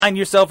Find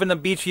yourself in the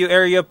Beachview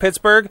area of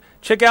Pittsburgh?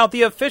 Check out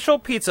the official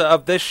pizza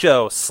of this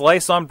show,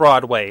 Slice on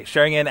Broadway,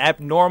 sharing an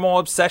abnormal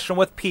obsession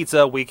with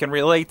pizza we can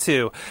relate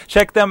to.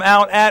 Check them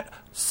out at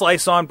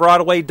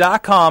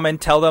sliceonbroadway.com and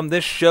tell them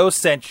this show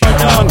sent you.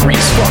 Hungry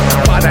as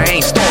fuck, but I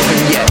ain't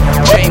starving yet.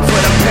 Chain for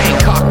the pain,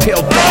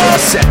 cocktail bar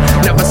set.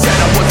 Never said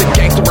I was a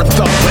gangster or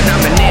thug, but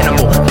I'm an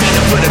animal.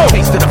 Peanut for the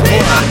taste of the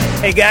blood.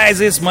 Hey guys,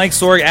 it's Mike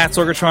Sorg at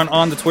Sorgatron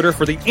on the Twitter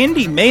for the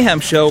Indy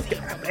Mayhem Show.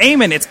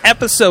 Eamon, it's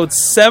episode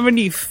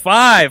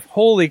 75.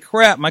 Holy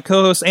crap. My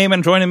co-host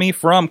Eamon joining me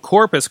from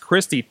Corpus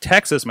Christi,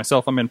 Texas.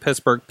 Myself, I'm in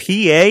Pittsburgh,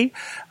 PA.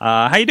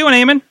 How you doing,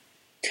 Eamon?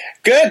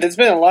 Good. There's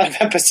been a lot of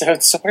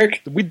episodes, Sorg.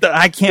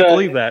 I can't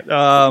believe that.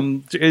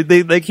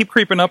 They keep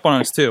creeping up on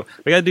us, too.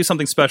 We got to do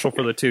something special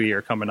for the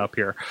 2-year coming up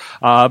here.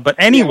 But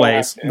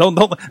anyways,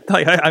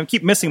 I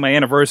keep missing my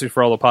anniversary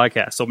for all the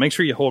podcasts, so make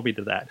sure you hold me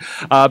to that.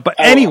 But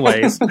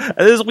anyways,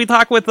 we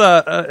talk with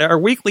our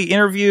weekly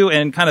interview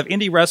and kind of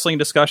indie wrestling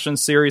discussion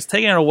series,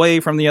 taking it away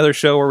from the other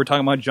show where we're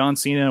talking about John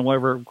Cena and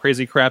whatever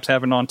crazy crap's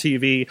happening on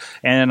TV,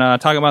 and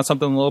talking about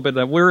something a little bit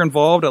that we're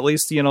involved, at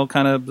least,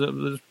 kind of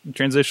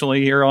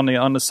transitionally here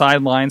on the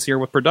sidelines here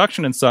with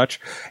production and such,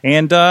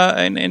 and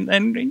kind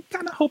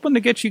of hoping to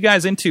get you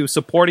guys into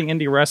supporting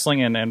indie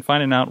wrestling and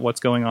finding out what's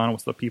going on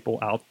with the people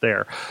out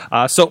there.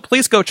 So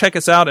please go check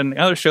us out and the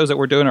other shows that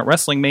we're doing at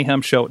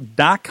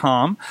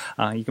WrestlingMayhemShow.com.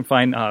 You can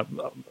find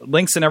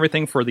links and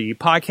everything for the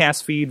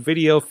podcast feed,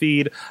 video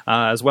feed,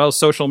 as well as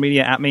social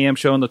media at Mayhem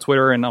Show on the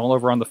Twitter and all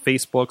over on the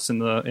Facebooks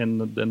and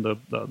the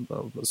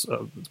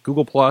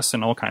Google Plus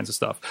and all kinds of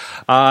stuff.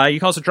 You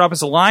can also drop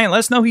us a line. Let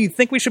us know who you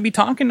think we should be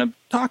talking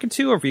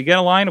to, or if you get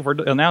a line, if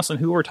we're announcing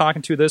who we're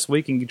talking to this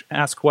week, and you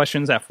ask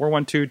questions at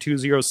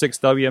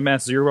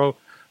 412-206-WMS0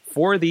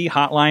 for the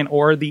hotline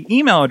or the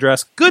email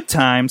address,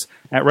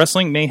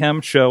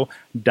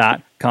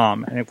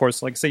 goodtimes@WrestlingMayhemShow.com. And of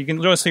course, like I say, you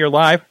can join us here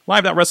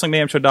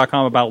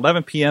live.WrestlingMayhemShow.com about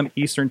 11 p.m.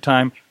 Eastern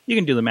Time. You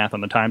can do the math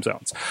on the time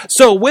zones.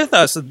 So with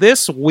us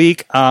this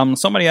week,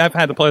 somebody I've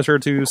had the pleasure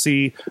to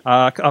see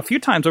a few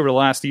times over the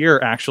last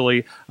year,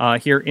 actually,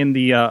 here in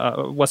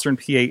the Western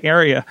PA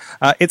area.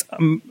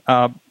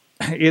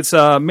 It's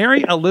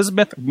Mary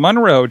Elizabeth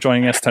Monroe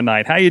joining us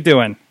tonight. How you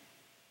doing?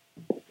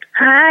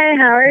 Hi,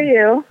 how are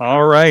you?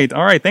 All right.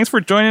 Thanks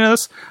for joining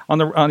us on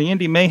the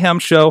Indie Mayhem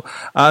Show.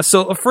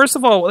 So first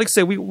of all, like I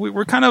say,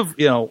 we're kind of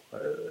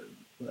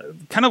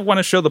want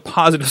to show the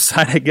positive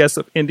side, I guess,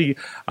 of indie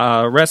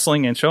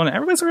wrestling and showing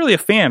everybody's really a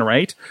fan,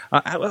 right?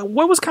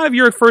 What was kind of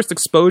your first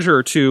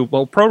exposure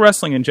to pro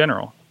wrestling in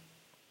general?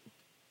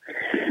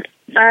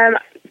 I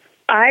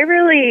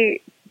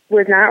really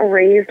was not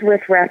raised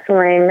with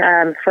wrestling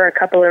for a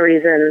couple of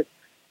reasons.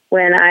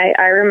 When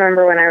I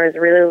remember when I was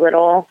really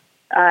little,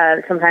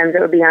 sometimes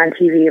it would be on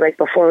TV, like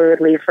before we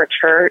would leave for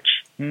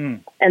church.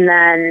 And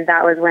then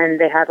that was when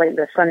they had like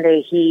the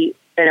Sunday Heat,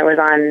 and it was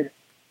on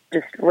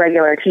just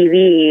regular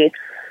TV.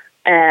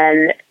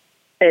 And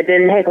it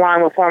didn't take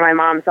long before my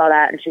mom saw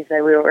that, and she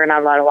said we were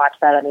not allowed to watch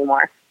that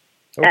anymore.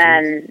 Okay.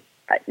 And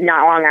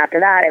not long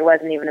after that, it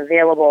wasn't even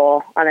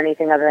available on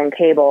anything other than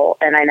cable,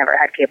 and I never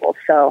had cable.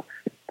 So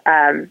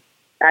I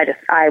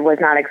was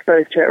not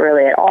exposed to it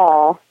really at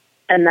all.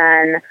 And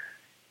then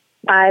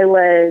I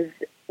was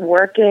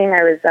working.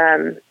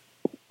 When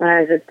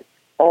I was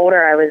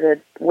older, I was a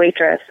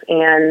waitress,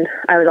 and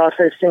I was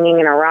also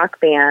singing in a rock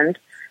band.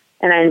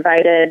 And I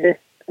invited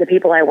the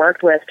people I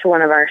worked with to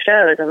one of our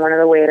shows, and one of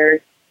the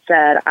waiters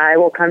said, "I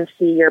will come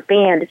see your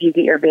band if you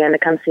get your band to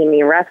come see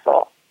me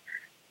wrestle."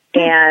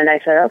 And I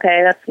said,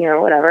 "Okay, that's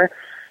whatever.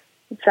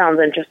 It sounds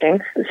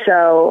interesting."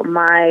 So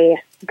my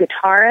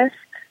guitarist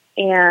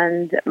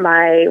and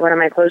one of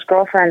my close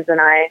girlfriends and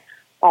I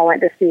all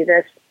went to see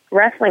this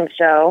wrestling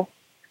show,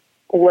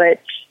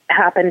 which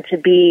happened to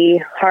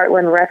be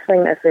Heartland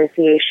Wrestling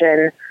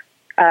Association,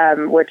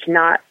 which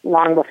not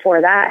long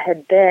before that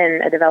had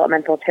been a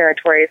developmental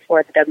territory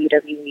for the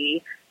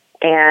WWE.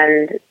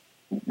 And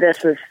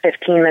this was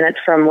 15 minutes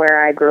from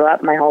where I grew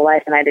up my whole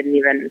life, and I didn't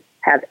even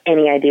have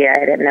any idea.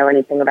 I didn't know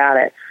anything about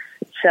it.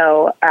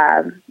 So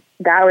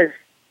that was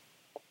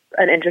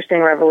an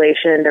interesting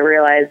revelation to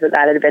realize that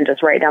had been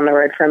just right down the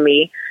road from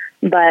me.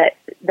 But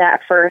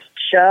that first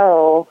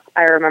show,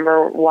 I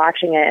remember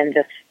watching it and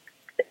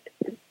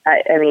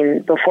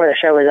before the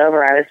show was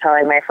over, I was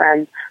telling my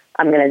friends,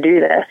 I'm going to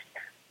do this.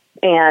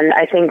 And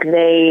I think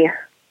they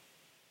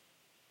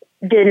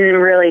didn't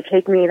really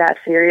take me that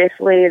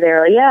seriously. They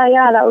were like,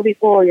 yeah, that would be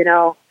cool,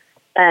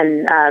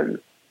 And I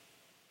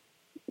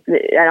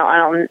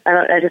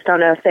just don't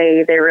know if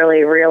they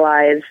really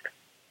realized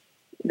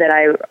that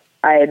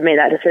I had made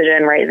that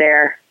decision right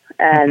there.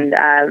 And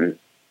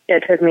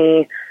it took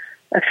me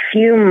a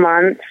few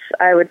months,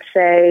 I would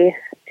say,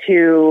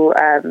 to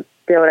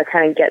be able to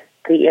kind of get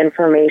the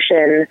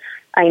information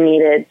I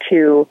needed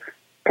to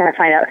kind of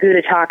find out who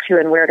to talk to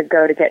and where to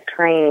go to get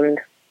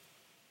trained.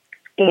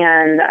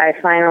 And I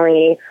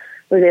finally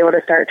was able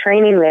to start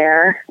training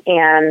there,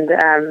 and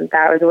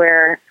that was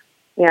where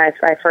I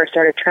first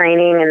started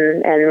training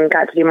and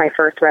got to do my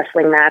first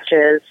wrestling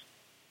matches.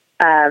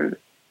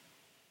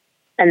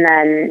 And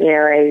then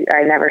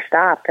I never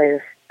stopped. I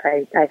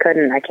I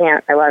couldn't. I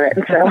can't. I love it.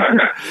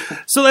 So,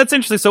 so that's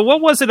interesting. So,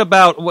 what was it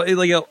about?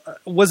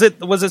 Was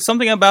it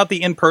something about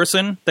the in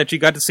person that you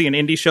got to see an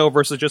indie show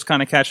versus just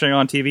kind of catching it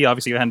on TV?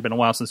 Obviously, it hadn't been a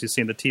while since you've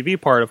seen the TV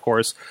part, of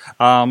course.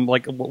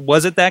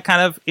 Was it that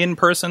kind of in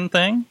person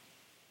thing?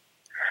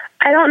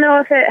 I don't know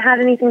if it had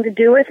anything to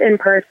do with in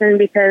person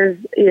because,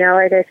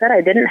 like I said,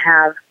 I didn't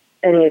have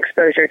any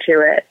exposure to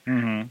it.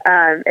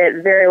 Mm-hmm.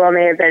 It very well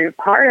may have been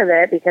part of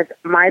it because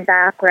my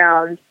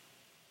background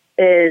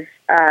is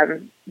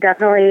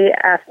definitely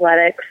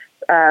athletics,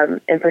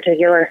 in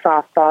particular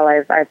softball.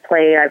 I've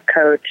played, I've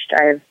coached,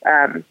 I've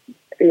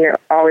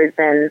always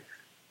been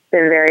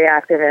very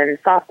active in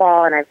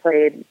softball, and I've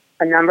played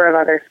a number of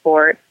other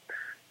sports.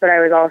 But I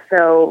was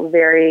also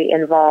very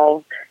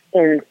involved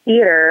in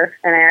theater,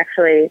 and I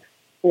actually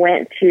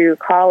went to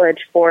college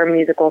for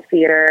musical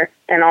theater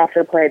and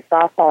also played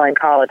softball in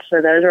college.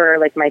 So those were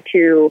like my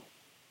two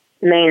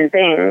main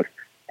things.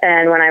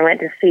 And when I went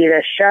to see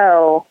this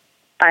show,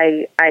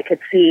 I could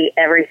see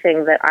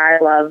everything that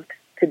I loved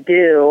to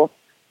do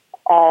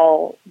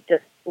all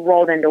just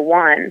rolled into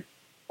one.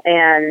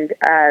 And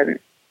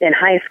in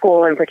high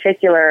school in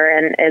particular,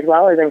 and as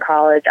well as in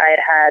college, I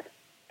had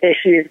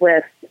issues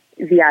with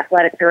the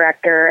athletic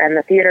director and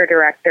the theater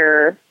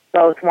director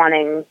both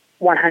wanting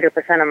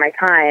 100% of my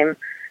time.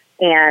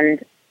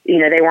 And,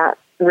 they weren't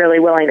really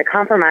willing to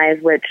compromise,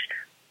 which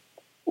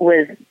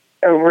was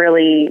a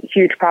really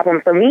huge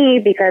problem for me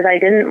because I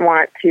didn't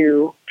want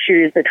to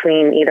choose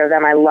between either of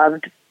them. I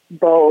loved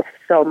both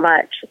so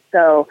much.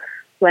 So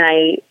when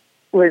I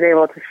was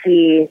able to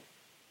see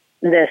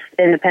this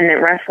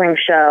independent wrestling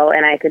show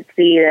and I could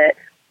see that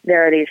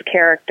there are these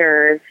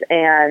characters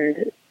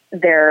and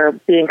they're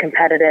being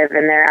competitive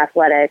and they're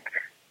athletic,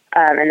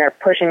 and they're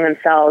pushing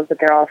themselves, but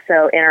they're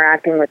also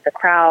interacting with the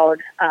crowd,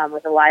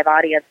 with a live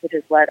audience, which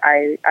is what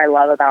I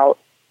love about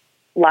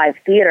live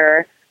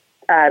theater.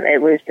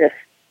 It was just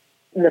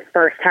the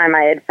first time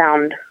I had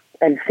found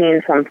and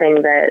seen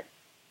something that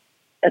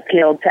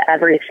appealed to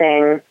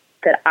everything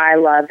that I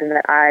loved and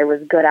that I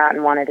was good at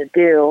and wanted to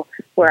do,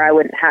 where I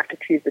wouldn't have to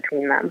choose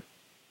between them.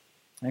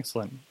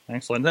 Excellent.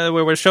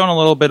 We were showing a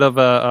little bit of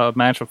a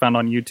match I found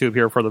on YouTube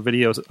here for the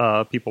videos,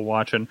 people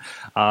watching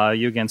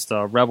you against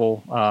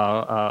Rebel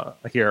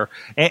here.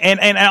 And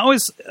I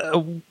always,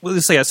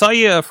 let's say, I saw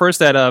you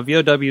first at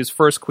VOW's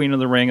first Queen of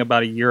the Ring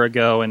about a year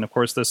ago, and of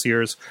course this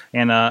year's,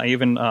 and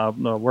even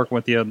working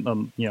with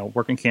you,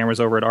 working cameras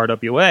over at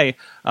RWA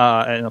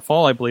in the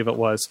fall, I believe it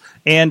was.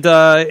 And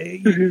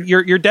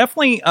you're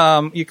definitely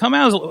you come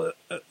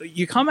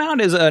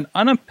out as an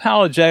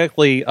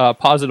unapologetically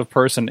positive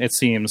person. It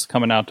seems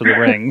coming out to the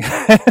ring.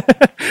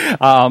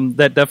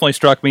 That definitely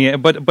struck me.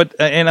 But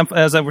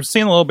as I was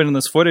seeing a little bit in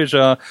this footage,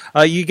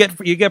 you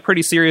get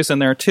pretty serious in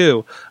there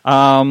too.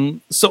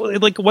 So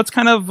like, what's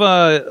kind of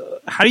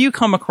how do you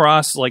come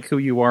across like who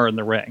you are in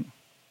the ring?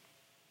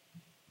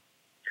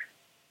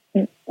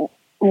 I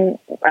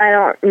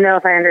don't know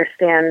if I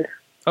understand.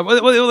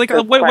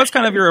 What's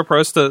kind of your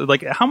approach to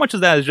like? How much of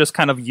that is just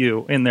kind of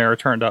you in there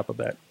turned up a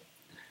bit?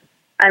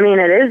 I mean,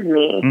 it is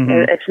me.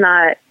 Mm-hmm.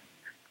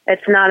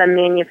 It's not a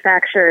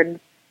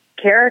manufactured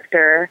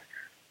character.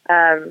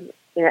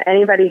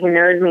 Anybody who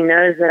knows me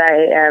knows that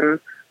I am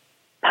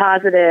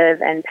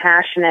positive and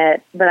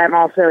passionate, but I'm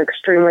also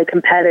extremely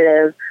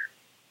competitive,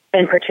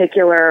 in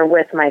particular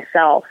with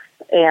myself.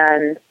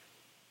 And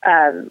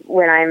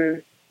when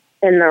I'm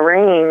in the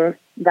ring,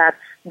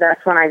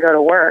 that's when I go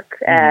to work.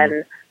 Mm-hmm.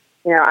 And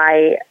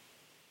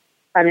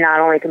I'm not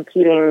only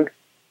competing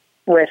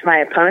with my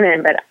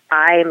opponent, but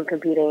I'm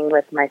competing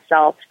with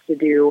myself to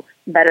do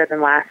better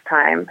than last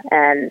time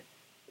and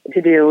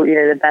to do,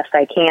 the best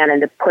I can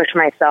and to push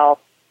myself,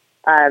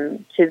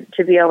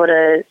 to be able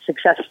to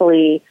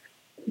successfully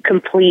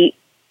complete,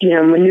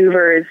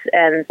 maneuvers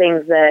and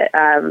things that,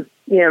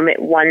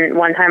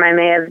 one time I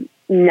may have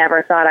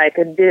never thought I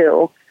could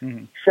do.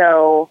 Mm-hmm.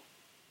 So,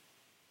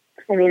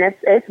 I mean,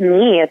 it's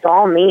me, it's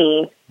all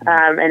me.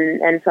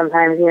 And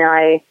sometimes,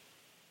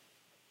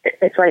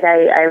 it's like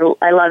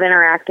I love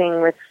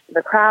interacting with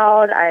the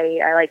crowd.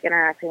 I like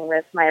interacting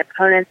with my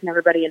opponents and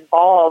everybody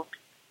involved.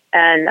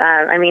 And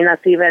I mean,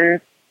 that's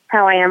even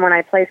how I am when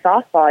I play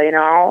softball.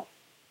 I'll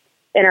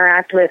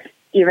interact with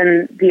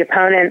even the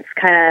opponents,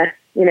 kind of,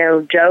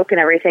 joke and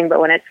everything. But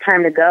when it's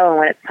time to go and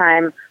when it's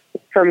time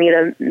for me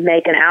to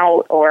make an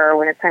out or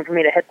when it's time for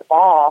me to hit the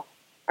ball,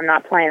 I'm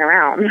not playing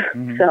around.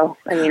 Mm-hmm. So,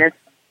 I mean,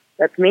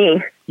 that's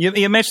me.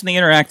 You mentioned the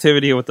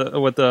interactivity with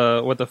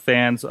the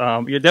fans.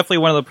 You're definitely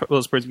one of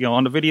those persons.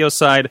 On the video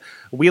side,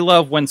 we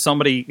love when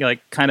somebody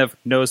kind of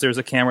knows there's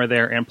a camera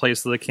there and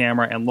plays to the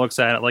camera and looks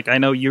at it. Like I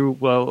know you're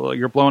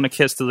blowing a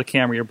kiss to the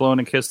camera. You're blowing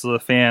a kiss to the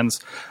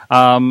fans.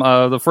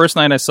 The first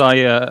night I saw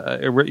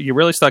you, you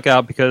really stuck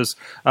out because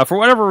for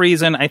whatever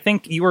reason, I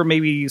think you were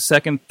maybe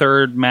second,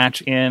 third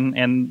match in,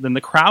 and then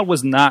the crowd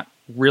was not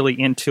really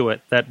into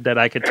it. That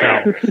I could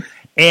tell,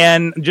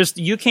 and just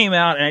you came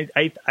out, and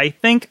I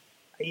think.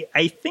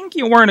 I think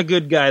you weren't a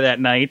good guy that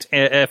night,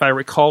 if I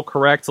recall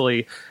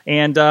correctly.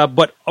 And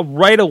but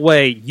right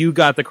away, you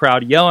got the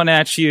crowd yelling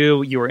at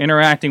you. You were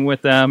interacting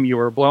with them. You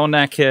were blowing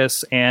that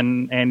kiss,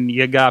 and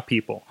you got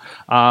people.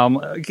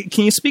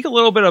 Can you speak a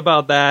little bit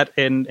about that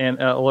and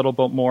a little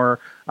bit more?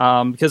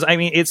 Because I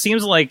mean, it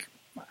seems like,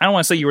 I don't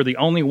want to say you were the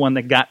only one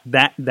that got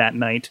that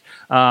night,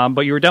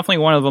 but you were definitely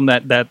one of them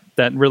that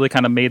really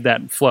kind of made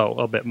that flow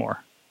a bit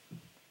more.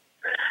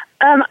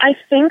 I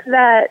think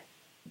that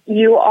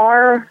you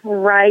are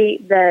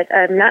right that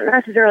I'm not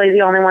necessarily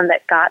the only one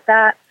that got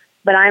that,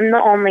 but I'm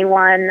the only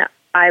one,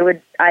 I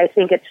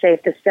think it's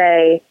safe to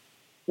say,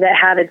 that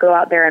had to go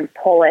out there and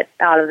pull it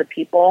out of the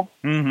people.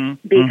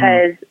 Mm-hmm.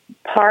 Because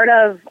part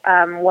of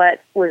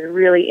what was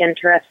really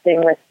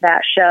interesting with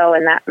that show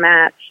and that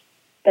match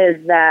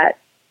is that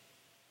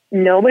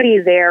nobody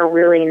there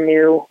really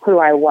knew who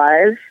I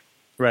was.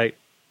 Right.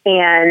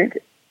 And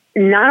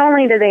not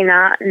only did they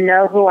not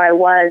know who I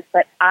was,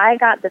 but I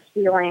got the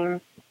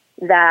feeling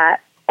that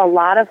a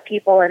lot of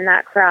people in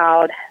that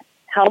crowd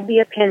held the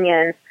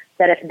opinion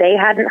that if they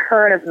hadn't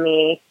heard of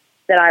me,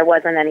 that I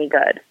wasn't any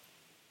good.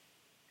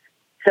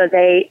 So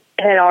they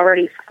had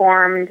already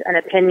formed an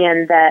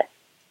opinion that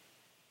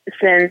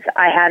since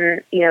I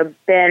hadn't,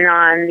 been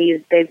on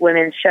these big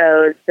women's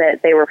shows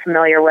that they were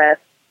familiar with,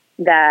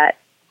 that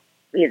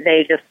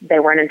they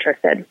weren't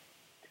interested.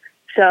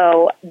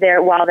 So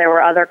while there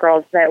were other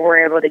girls that were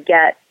able to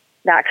get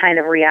that kind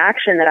of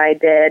reaction that I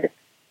did,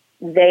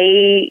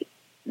 they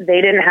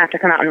didn't have to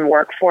come out and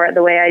work for it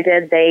the way I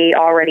did. They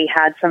already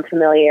had some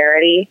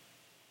familiarity.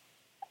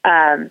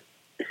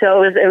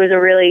 So it was a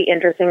really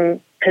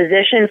interesting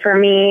position for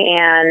me,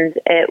 and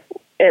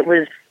it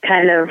was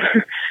kind of,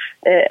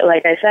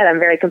 like I said, I'm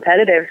very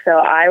competitive, so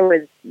I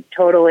was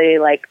totally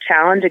like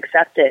challenge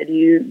accepted.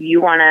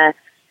 You want to,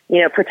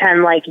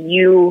 pretend like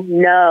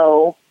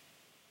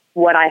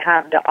what I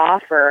have to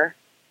offer,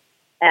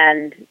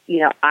 and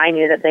I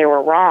knew that they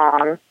were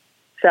wrong.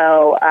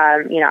 So,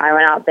 I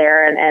went out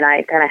there and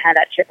I kind of had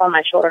that chip on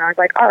my shoulder, and I was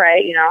like, all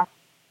right, you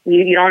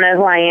don't know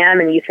who I am,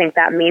 and you think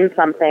that means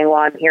something. Well,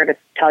 I'm here to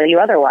tell you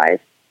otherwise.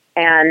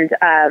 And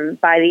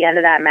by the end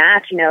of that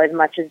match, as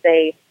much as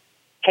they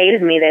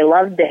hated me, they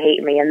loved to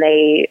hate me, and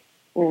they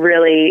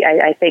really,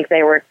 I think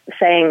they were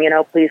saying,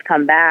 please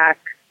come back,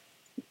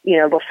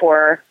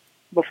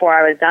 before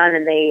I was done,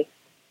 and they,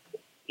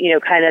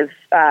 kind of,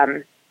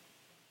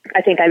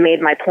 I think I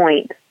made my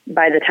point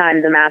by the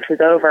time the match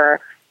was over.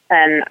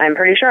 And I'm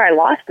pretty sure I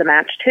lost the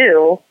match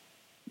too,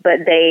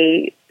 but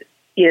they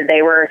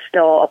were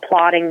still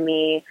applauding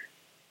me,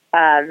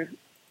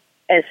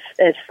 as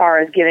far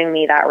as giving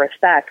me that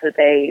respect, that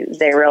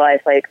they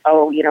realized, like,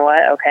 oh, you know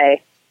what?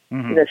 Okay.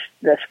 Mm-hmm.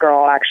 This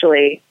girl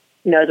actually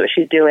knows what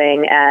she's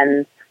doing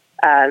and,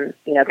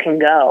 can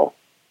go.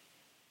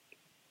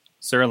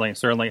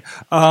 Certainly.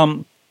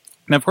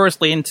 And of course,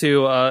 leading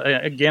to,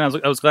 again,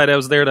 I was glad I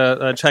was there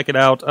to check it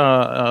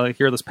out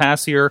here this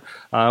past year,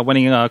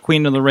 winning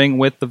Queen of the Ring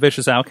with the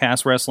Vicious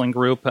Outcast Wrestling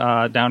Group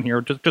down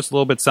here, just a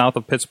little bit south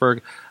of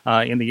Pittsburgh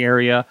in the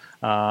area.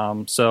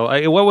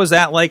 So what was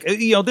that like?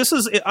 I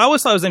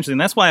always thought it was interesting.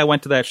 That's why I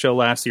went to that show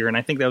last year, and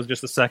I think that was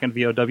just the second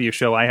VOW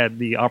show I had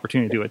the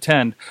opportunity to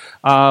attend.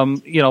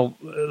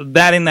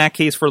 That in that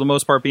case, for the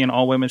most part, being an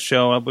all-women's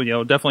show,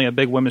 definitely a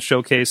big women's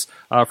showcase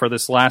for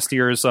this last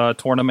year's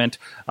tournament.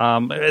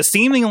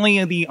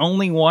 Seemingly the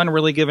only one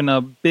really given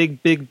a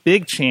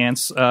big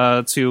chance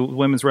to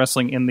women's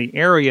wrestling in the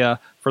area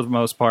for the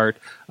most part.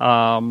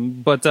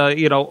 But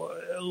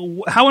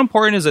how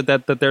important is it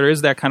that there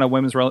is that kind of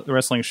women's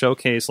wrestling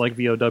showcase like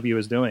VOW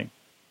is doing?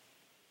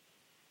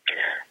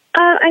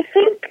 I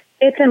think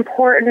it's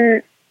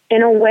important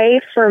in a way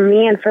for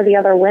me and for the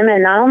other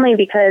women, not only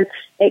because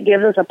it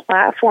gives us a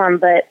platform,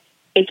 but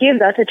it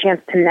gives us a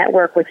chance to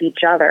network with each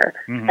other.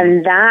 Mm-hmm.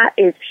 And that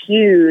is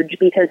huge,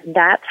 because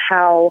that's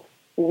how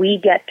we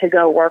get to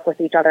go work with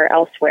each other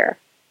elsewhere.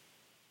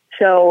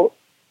 So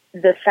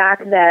the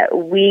fact that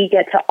we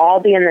get to all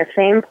be in the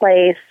same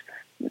place,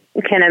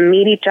 kind of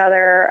meet each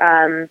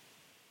other,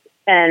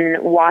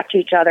 and watch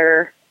each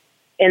other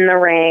in the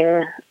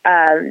ring,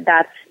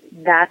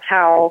 that's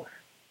how,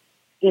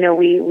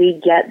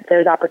 we get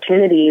those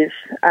opportunities,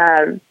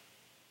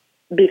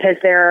 because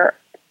there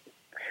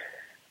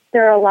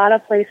are a lot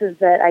of places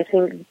that I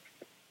think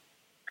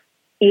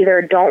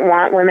either don't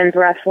want women's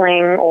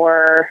wrestling,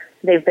 or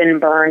they've been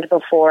burned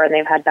before and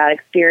they've had bad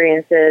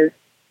experiences.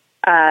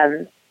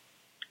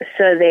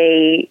 So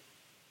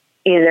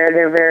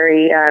they're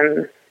very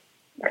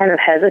kind of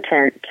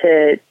hesitant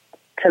to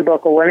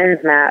book a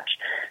women's match.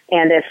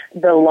 And if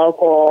the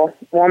local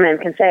woman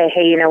can say,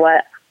 hey, you know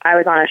what, I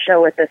was on a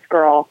show with this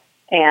girl,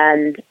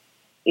 and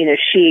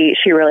she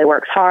really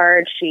works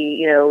hard,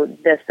 she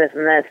this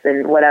and this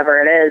and whatever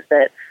it is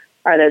that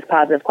are those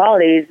positive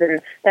qualities,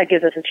 and that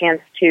gives us a chance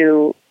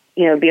to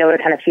be able to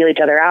kind of feel each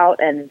other out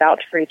and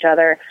vouch for each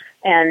other.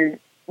 And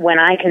when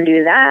I can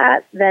do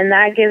that, then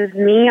that gives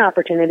me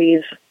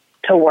opportunities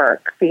to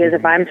work, because mm-hmm.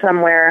 if I'm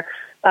somewhere,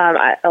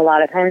 a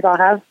lot of times I'll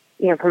have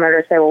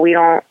promoters say, well, we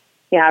don't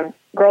have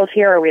girls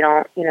here, or we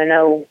don't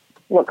know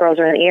what girls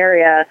are in the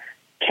area.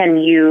 Can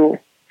you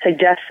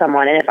suggest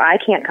someone? And if I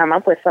can't come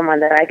up with someone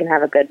that I can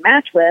have a good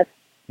match with,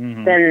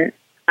 then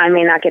I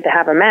may not get to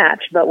have a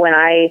match. But when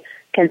I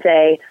can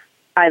say,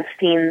 I've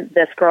seen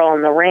this girl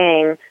in the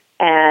ring,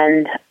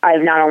 and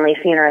I've not only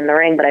seen her in the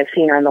ring, but I've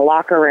seen her in the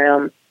locker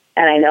room,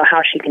 and I know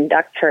how she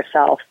conducts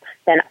herself,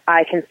 then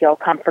I can feel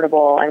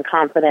comfortable and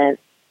confident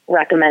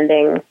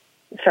recommending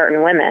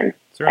certain women.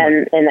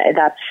 And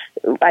that's,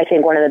 I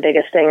think, one of the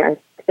biggest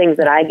things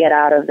that I get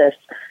out of this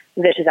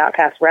Vicious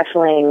Outcast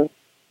Wrestling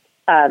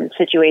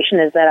situation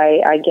is that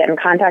I get in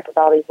contact with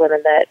all these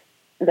women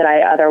that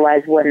I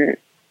otherwise wouldn't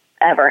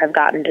ever have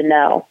gotten to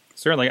know.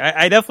 Certainly.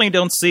 I definitely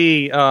don't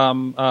see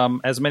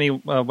as many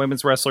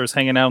women's wrestlers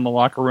hanging out in the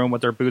locker room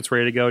with their boots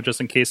ready to go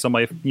just in case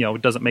somebody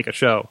doesn't make a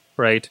show,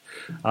 right?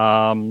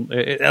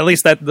 At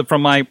least that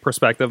from my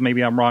perspective.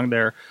 Maybe I'm wrong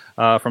there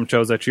from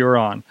shows that you're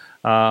on.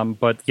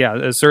 But yeah,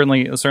 it's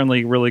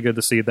certainly really good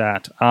to see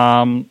that.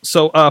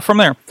 So from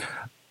there,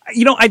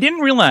 I didn't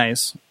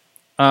realize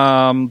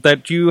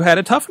that you had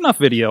a Tough Enough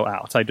video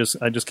out. I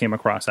just came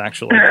across,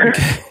 actually.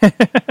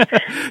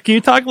 Can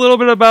you talk a little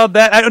bit about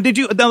that? Did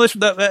you?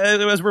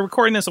 As we're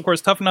recording this, of course,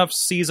 Tough Enough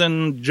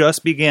season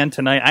just began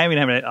tonight. I haven't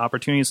had an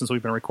opportunity since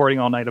we've been recording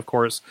all night. Of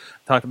course,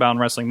 talked about on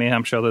Wrestling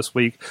Mayhem show this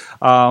week.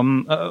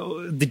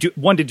 Did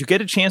you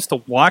get a chance to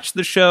watch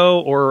the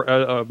show,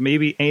 or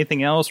maybe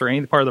anything else, or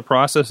any part of the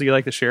process that you'd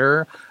like to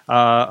share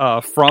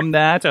from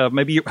that?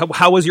 Maybe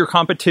how was your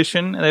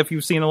competition? If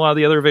you've seen a lot of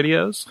the other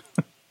videos.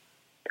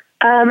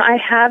 I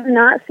have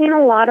not seen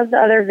a lot of the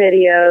other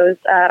videos.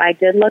 I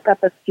did look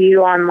up a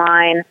few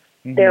online.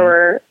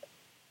 There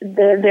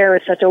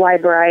was such a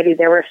wide variety.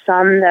 There were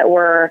some that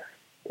were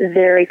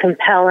very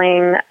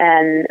compelling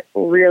and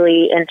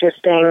really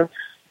interesting,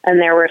 and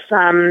there were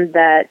some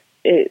that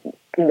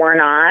were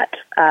not.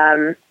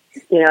 And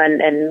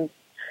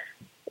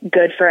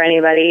good for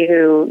anybody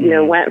who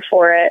went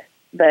for it.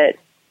 But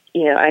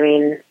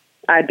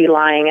I'd be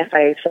lying if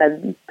I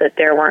said that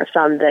there weren't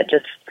some that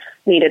just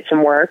needed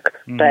some work,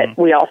 but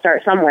we all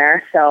start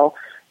somewhere. So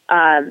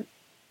I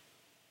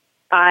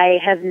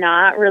have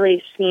not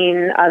really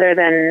seen, other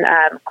than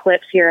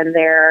clips here and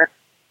there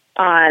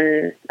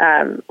on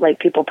like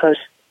people post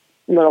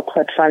little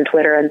clips on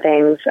Twitter and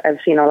things. I've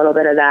seen a little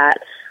bit of that,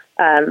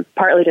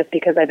 partly just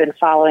because I've been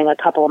following a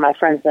couple of my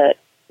friends that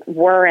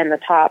were in the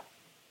top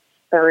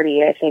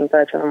 30. I think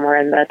both of them were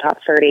in the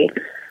top 30.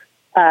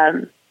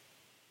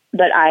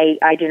 But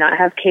I do not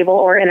have cable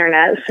or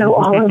internet, so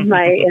all of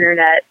my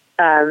internet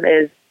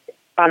is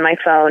on my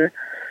phone.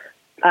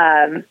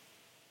 But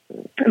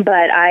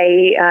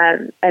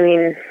I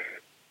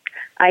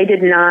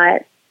did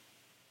not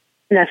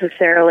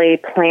necessarily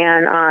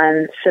plan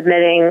on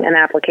submitting an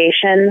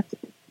application.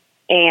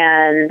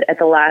 And at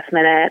the last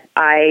minute,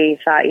 I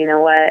thought, you know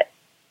what,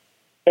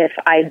 if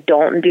I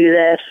don't do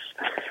this,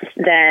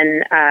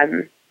 then,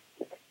 I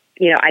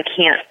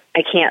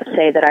can't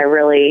say that I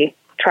really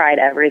tried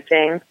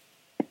everything.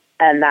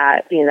 And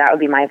that, that would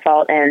be my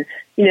fault. And,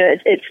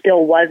 it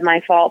still was my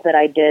fault that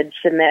I did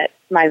submit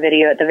my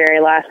video at the very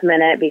last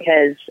minute,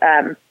 because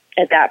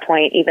at that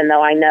point, even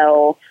though I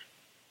know,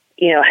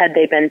 had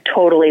they been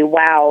totally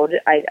wowed,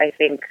 I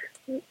think,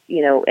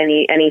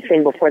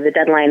 anything before the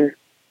deadline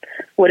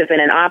would have been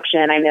an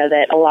option. I know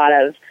that a lot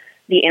of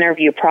the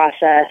interview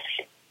process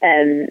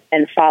and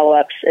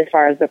follow-ups as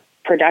far as the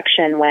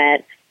production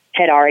went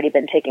had already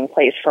been taking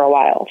place for a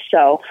while.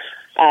 So,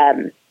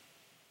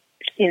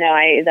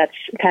 that's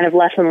kind of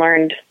lesson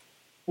learned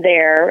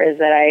there, is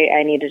that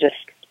I need to just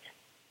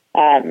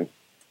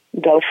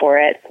go for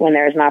it when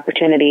there's an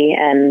opportunity.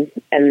 And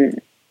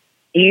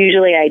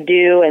usually I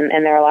do, and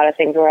there are a lot of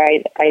things where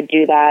I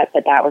do that,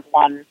 but that was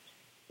one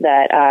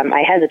that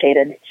I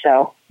hesitated.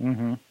 So,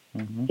 not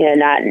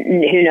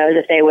who knows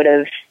if they would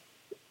have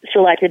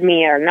selected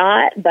me or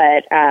not,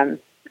 but I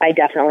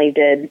definitely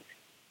did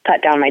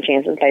cut down my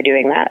chances by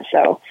doing that.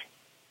 So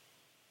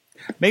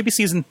maybe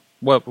season,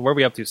 what are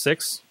we up to?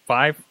 6,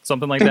 5,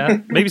 something like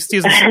that? Maybe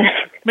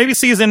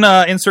season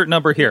insert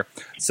number here.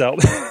 So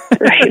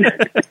right.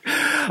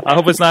 I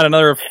hope it's not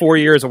another 4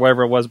 years or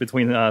whatever it was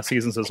between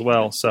seasons as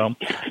well. So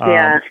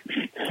yeah.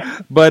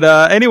 But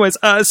anyways,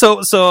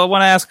 so I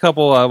want to ask a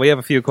couple. We have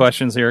a few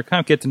questions here. Kind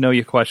of get to know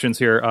you questions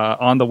here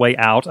on the way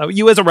out.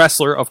 You as a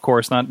wrestler, of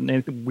course, not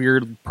anything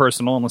weird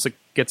personal, unless it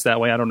gets that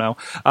way. I don't know.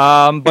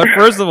 But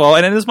first of all,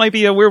 and this might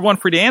be a weird one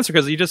for you to answer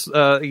because you just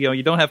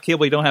you don't have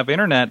cable, you don't have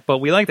internet. But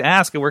we like to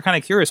ask, and we're kind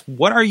of curious,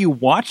 what are you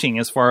watching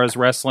as far as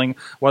wrestling,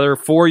 whether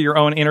for your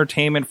own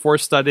entertainment, for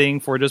studying,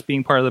 for just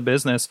being part of the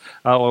business?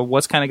 Or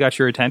what's kind of got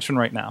your attention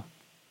right now?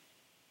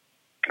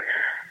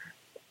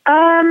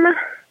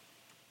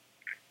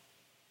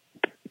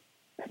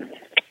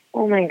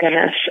 Oh my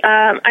goodness.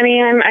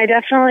 I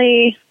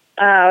definitely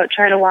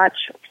try to watch,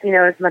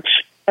 as much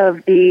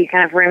of the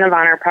kind of Ring of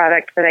Honor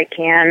product that I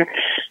can.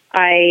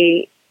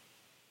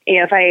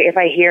 If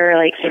I hear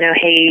like,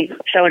 hey,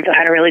 so-and-so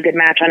had a really good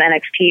match on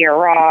NXT or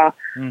Raw,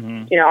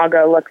 I'll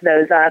go look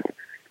those up.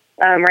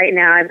 Right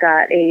now I've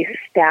got a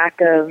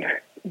stack of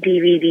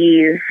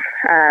DVDs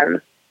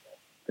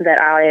that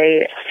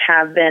I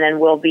have been and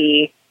will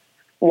be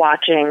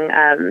watching.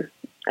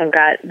 I've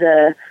got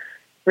the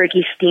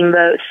Ricky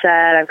Steamboat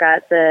set. I've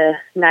got the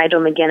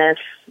Nigel McGuinness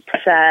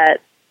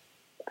set.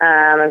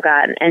 I've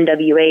got an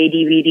NWA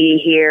DVD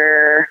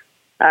here.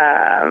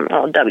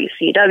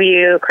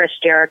 WCW, Chris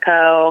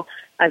Jericho.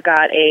 I've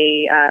got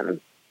a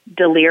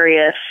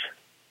Delirious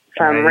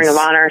from Ring of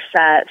Honor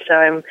set. So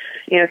I'm,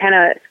 kind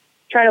of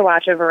try to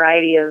watch a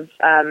variety of,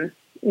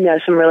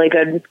 some really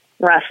good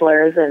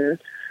wrestlers. And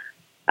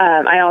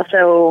I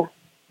also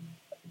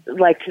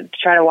like to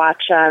try to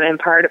watch, and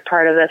part of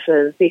this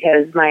is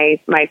because my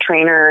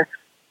trainer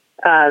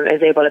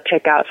is able to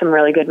pick out some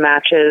really good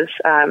matches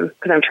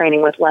because I'm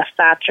training with Les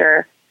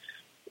Thatcher.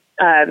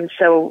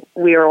 So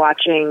we were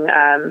watching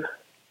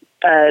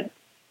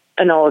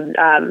an old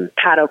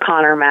Pat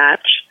O'Connor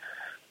match,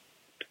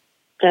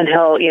 and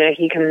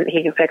he can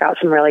pick out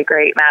some really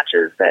great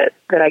matches that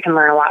I can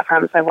learn a lot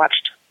from. So I've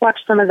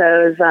watched some of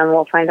those.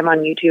 We'll find them on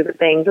YouTube and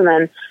things, and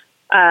then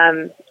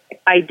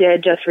I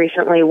did just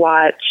recently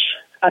watch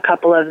a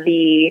couple of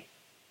the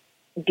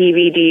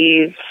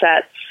DVD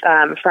sets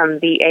from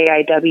the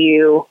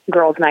AIW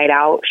Girls Night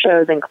Out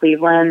shows in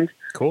Cleveland.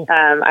 Cool.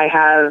 I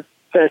have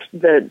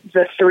the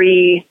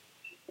 3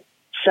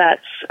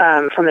 sets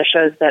from the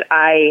shows that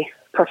I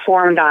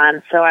performed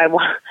on. So I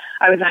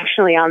was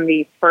actually on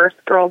the first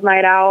Girls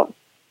Night Out,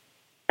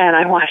 and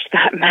I watched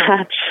that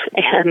match,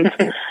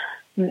 and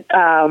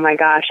oh my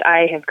gosh,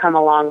 I have come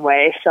a long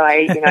way. So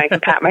I can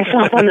pat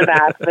myself on the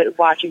back, but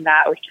watching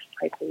that was just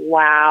like,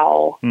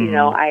 wow. Mm-hmm.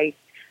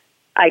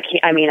 I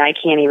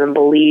can't even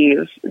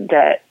believe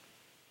that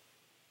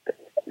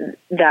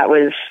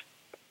was,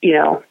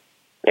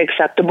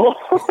 acceptable,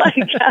 I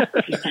guess.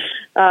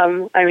 I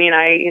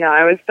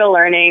was still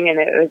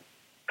learning,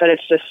 but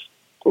it's just,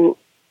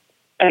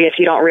 I guess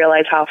you don't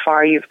realize how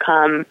far you've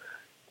come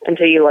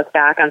until you look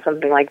back on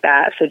something like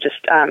that. So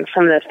just,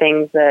 some of the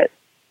things that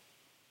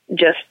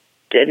just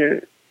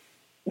didn't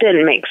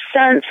make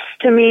sense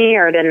to me,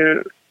 or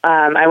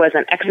I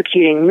wasn't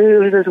executing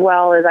moves as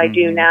well as I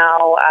do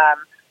now.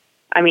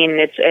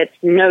 It's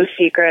no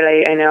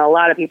secret. I know a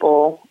lot of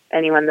people,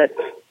 anyone that's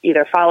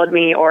either followed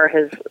me or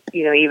has,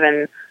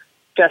 even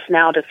just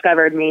now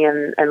discovered me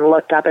and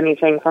looked up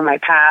anything from my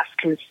past,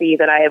 can see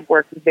that I have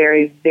worked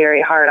very,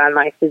 very hard on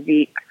my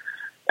physique.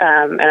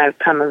 And I've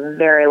come a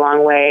very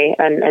long way.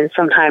 And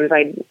sometimes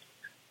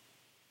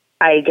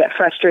I get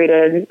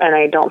frustrated, and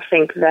I don't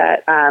think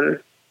that,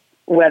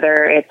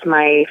 whether it's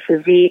my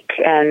physique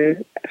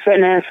and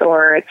fitness,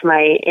 or it's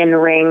my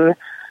in-ring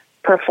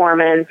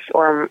performance,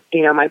 or,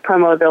 my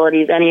promo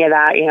abilities, any of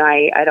that,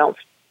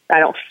 I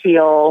don't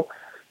feel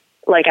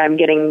like I'm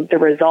getting the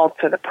results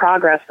or the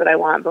progress that I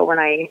want. But when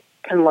I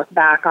can look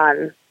back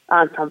on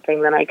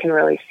something, then I can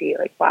really see,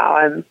 like,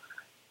 wow,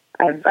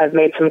 I've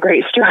made some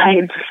great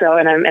strides. So,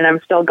 and I'm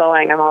still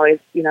going. I'm always,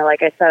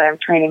 like I said, I'm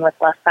training with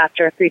Les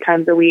Thatcher 3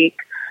 times a week.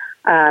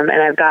 And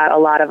I've got a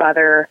lot of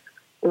other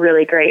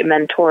really great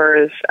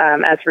mentors,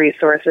 as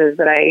resources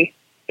that I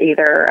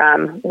either,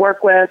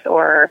 work with,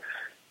 or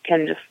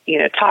can just,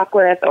 talk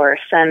with, or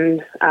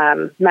send,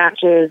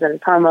 matches and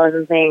promos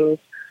and things.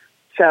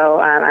 So,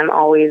 I'm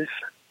always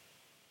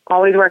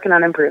working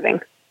on improving.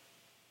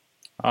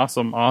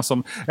 Awesome.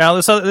 Now,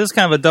 this is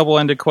kind of a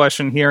double-ended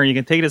question here. You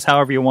can take this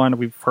however you want.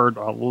 We've heard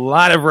a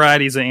lot of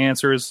varieties of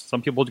answers.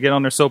 Some people get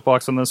on their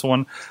soapbox on this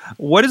one.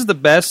 What is the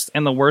best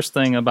and the worst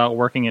thing about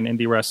working in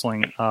indie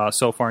wrestling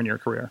so far in your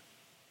career?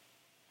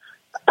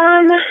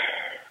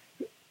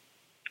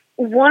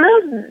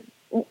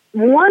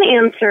 One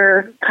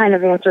answer kind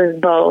of answers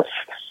both.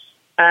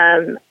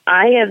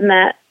 I have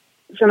met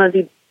some of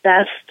the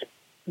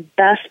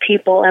best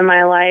people in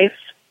my life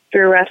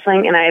through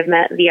wrestling, and I have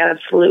met the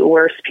absolute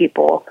worst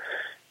people.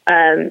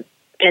 And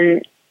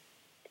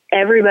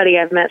everybody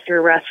I've met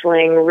through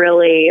wrestling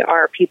really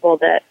are people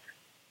that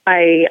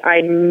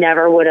I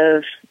never would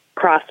have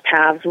crossed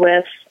paths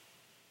with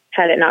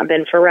had it not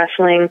been for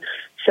wrestling.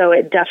 So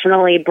it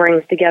definitely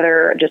brings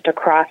together just a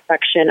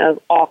cross-section of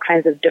all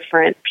kinds of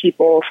different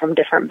people from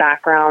different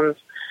backgrounds.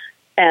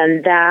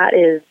 And that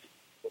is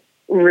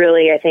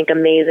really, I think,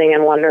 amazing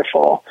and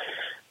wonderful.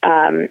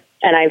 And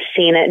I've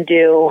seen it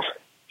do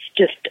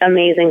just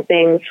amazing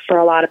things for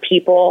a lot of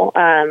people.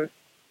 I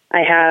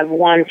have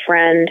one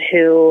friend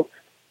who,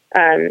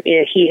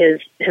 he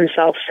has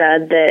himself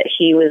said that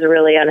he was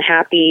really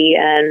unhappy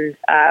and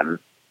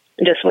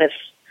just with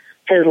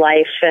his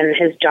life and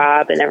his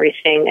job and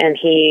everything. And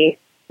he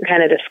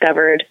kind of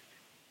discovered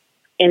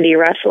indie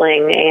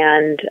wrestling.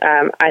 And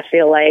I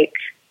feel like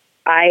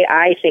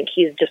I think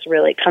he's just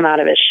really come out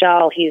of his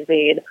shell. He's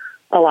made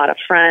a lot of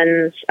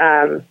friends,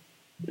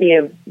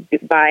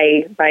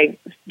 by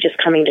just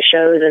coming to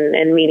shows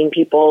and meeting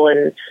people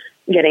and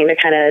getting to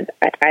kind of,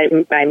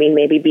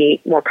 maybe be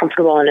more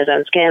comfortable in his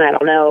own skin. I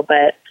don't know,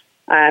 but,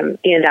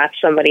 that's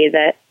somebody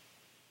that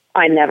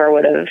I never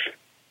would have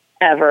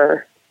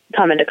ever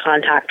come into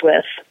contact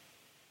with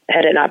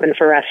had it not been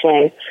for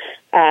wrestling.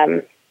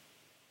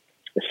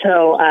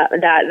 So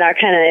that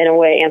kind of, in a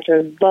way,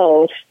 answers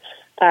both.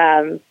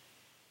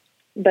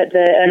 But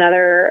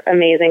another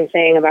amazing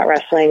thing about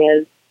wrestling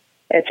is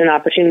it's an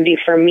opportunity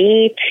for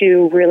me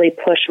to really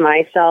push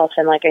myself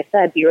and, like I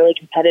said, be really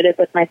competitive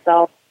with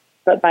myself.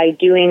 But by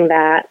doing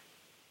that,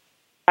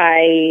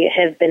 I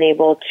have been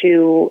able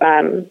to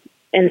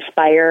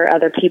inspire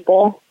other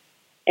people,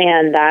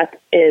 and that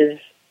is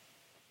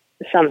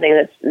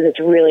something that's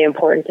really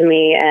important to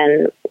me.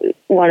 And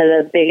one of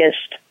the biggest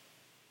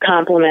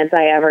compliments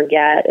I ever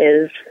get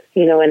is,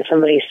 when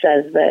somebody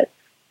says that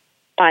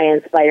I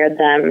inspired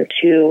them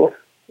to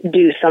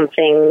do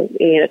something,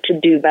 to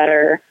do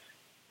better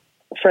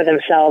for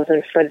themselves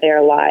and for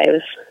their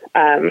lives.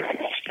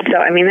 So,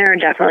 I mean, there are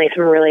definitely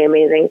some really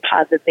amazing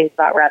positive things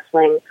about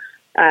wrestling.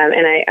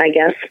 And I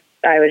guess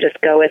I would just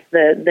go with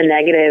the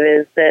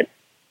negative is that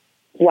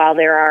while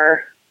there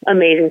are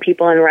amazing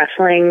people in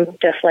wrestling,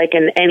 just like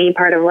in any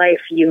part of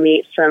life, you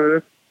meet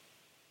some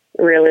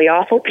really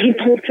awful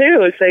people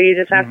too. So you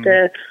just have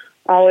to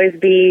always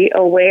be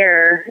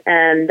aware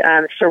and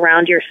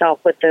surround yourself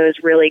with those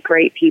really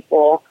great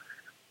people,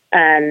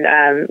 and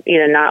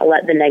not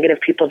let the negative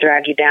people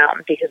drag you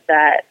down, because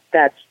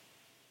that's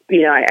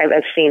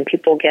I've seen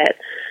people get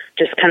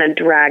just kind of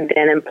dragged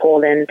in and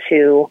pulled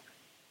into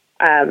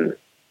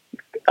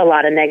a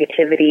lot of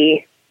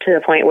negativity to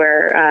the point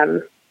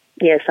where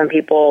some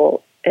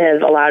people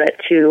have allowed it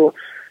to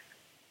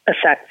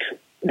affect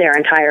their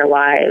entire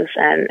lives,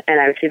 and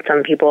I've seen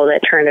some people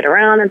that turned it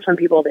around and some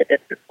people that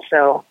didn't.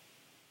 So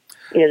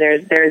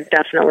there's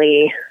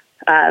definitely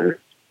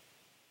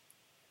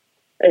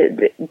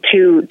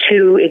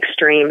two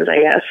extremes,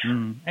 I guess.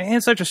 And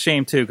it's such a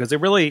shame too, because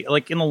it really,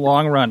 like, in the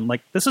long run,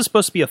 like, this is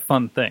supposed to be a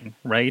fun thing,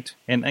 right?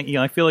 And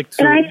I feel like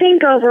and I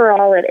think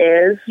overall it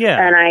is. Yeah.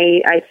 And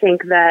I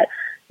think that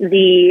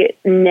the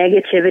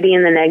negativity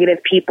and the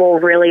negative people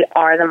really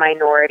are the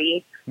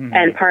minority.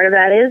 And part of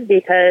that is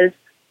because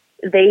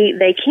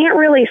they can't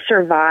really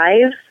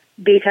survive,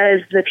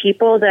 because the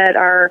people that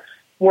are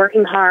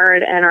working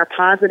hard and are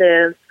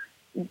positive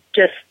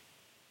just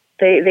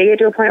they get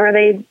to a point where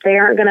they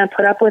aren't going to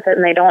put up with it,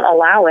 and they don't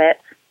allow it.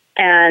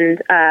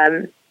 And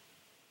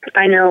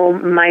I know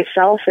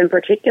myself in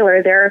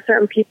particular, there are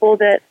certain people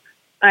that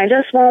I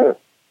just won't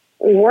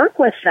work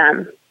with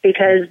them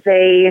because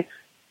they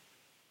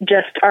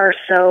just are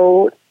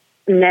so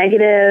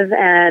negative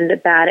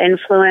and bad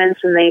influence,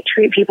 and they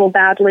treat people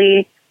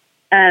badly,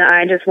 and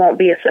I just won't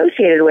be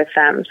associated with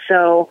them.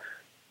 So,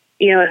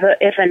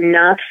 if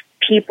enough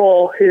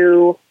people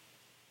who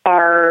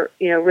are,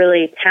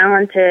 really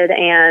talented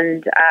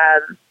and,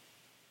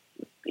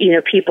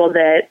 people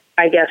that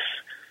I guess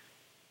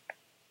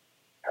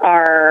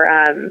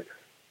are,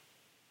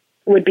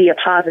 would be a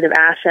positive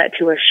asset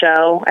to a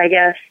show, I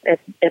guess,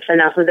 if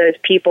enough of those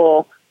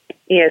people,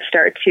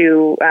 start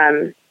to,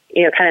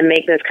 kind of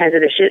make those kinds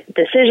of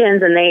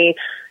decisions, and they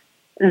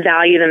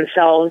value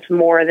themselves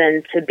more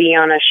than to be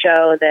on a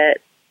show that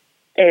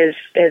is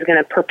going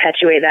to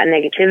perpetuate that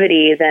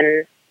negativity,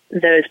 then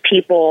those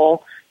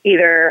people,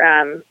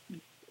 either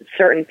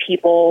certain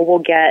people will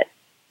get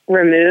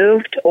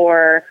removed,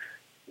 or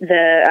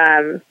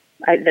the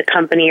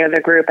company or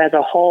the group as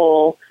a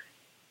whole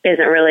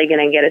isn't really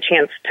going to get a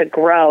chance to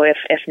grow if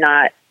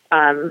not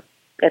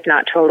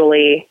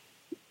totally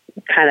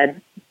kind of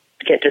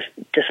get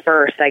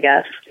dispersed, I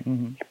guess.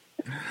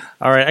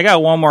 All right, I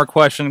got one more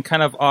question,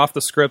 kind of off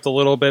the script a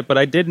little bit, but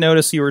I did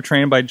notice you were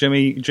trained by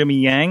Jimmy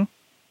Yang.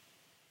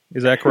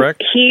 Is that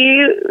correct?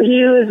 He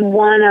was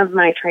one of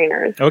my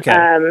trainers. Okay.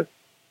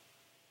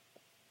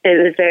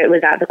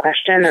 Was that the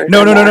question? Or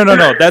No.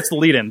 That's the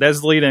lead-in.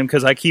 That's the lead-in,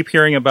 because I keep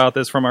hearing about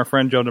this from our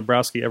friend Joe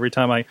Dabrowski every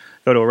time I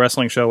go to a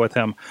wrestling show with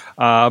him.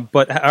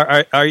 But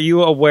are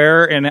you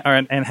aware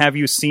and have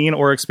you seen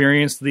or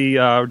experienced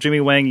the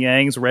Jimmy Wang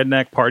Yang's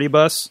Redneck Party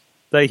Bus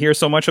that I hear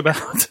so much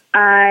about?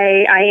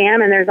 I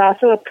am, and there's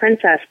also a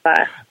princess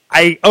bus.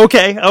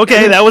 Okay,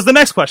 that was the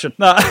next question.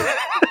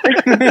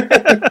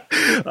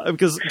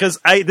 Because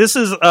this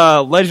is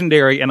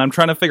legendary, and I'm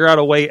trying to figure out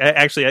a way.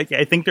 Actually,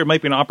 I think there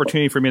might be an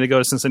opportunity for me to go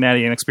to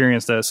Cincinnati and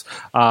experience this.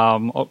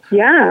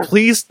 Yeah.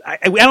 Please,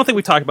 I don't think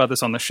we talked about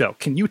this on the show.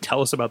 Can you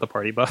tell us about the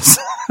party bus?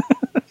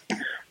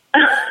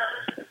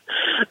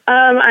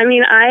 I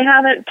mean, I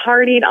haven't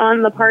partied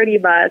on the party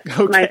bus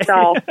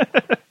myself.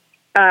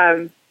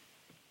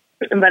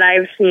 But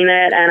I've seen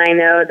it, and I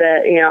know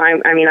that,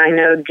 I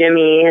know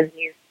Jimmy, and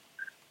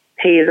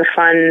he's a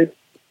fun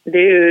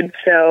dude.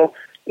 So,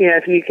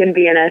 if you can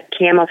be in a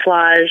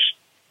camouflage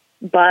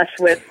bus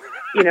with,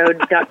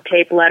 duct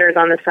tape letters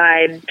on the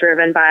side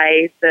driven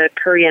by the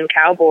Korean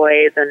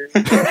cowboys, and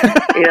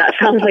that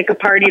sounds like a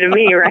party to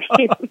me,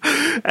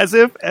 right? As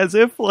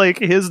if like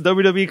his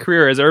WWE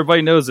career, as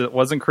everybody knows, it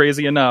wasn't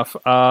crazy enough.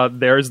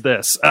 There's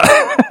this.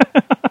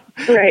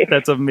 Right.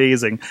 That's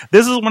amazing.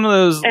 This is one of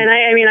those. And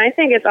I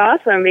think it's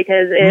awesome,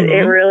 because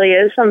it really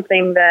is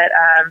something that,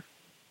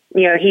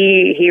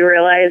 he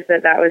realized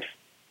that was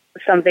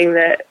something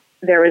that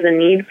there was a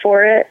need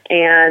for it.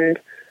 And,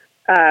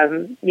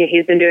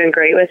 he's been doing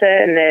great with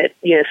it, and that,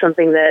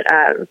 something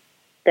that,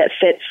 that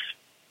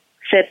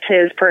fits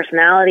his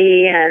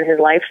personality and his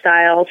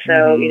lifestyle.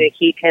 So,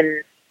 he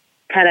can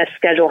kind of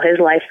schedule his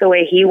life the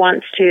way he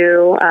wants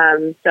to.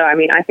 So, I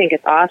mean, I think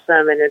it's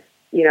awesome. And it's,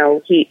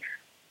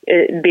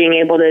 being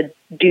able to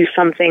do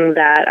something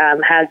that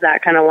has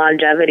that kind of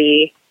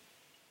longevity,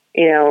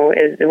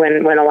 is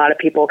when a lot of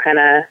people kind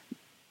of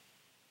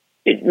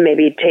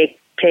maybe take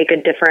a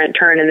different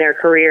turn in their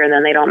career and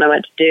then they don't know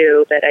what to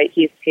do. But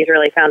he's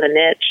really found a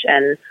niche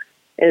and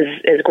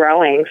is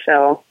growing.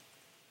 So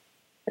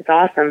it's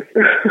awesome.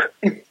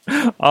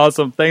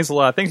 Awesome. Thanks a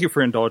lot. Thank you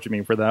for indulging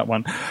me for that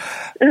one.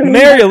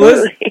 Mary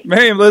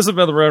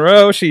Elizabeth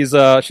Monroe. She's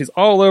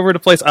all over the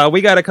place.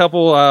 We got a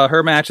couple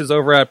her matches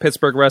over at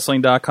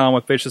PittsburghWrestling.com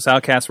with Vicious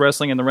Outcast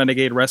Wrestling and the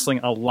Renegade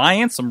Wrestling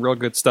Alliance. Some real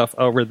good stuff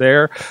over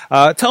there.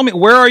 Tell me,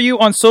 where are you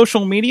on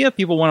social media? If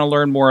people want to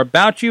learn more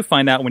about you,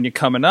 find out when you're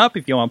coming up.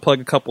 If you want to plug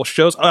a couple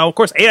shows, of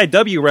course,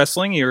 AIW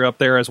Wrestling, you're up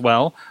there as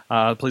well.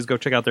 Please go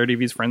check out their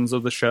DVs, friends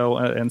of the show,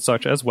 and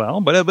such as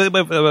well. But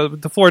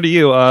the floor to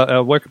you.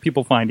 Where can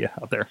people find you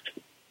out there?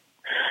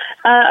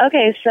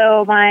 Okay,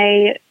 so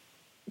my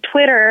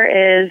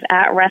Twitter is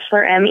at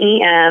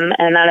WrestlerMEM,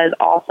 and that is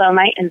also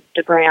my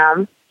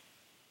Instagram.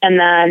 And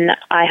then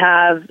I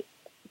have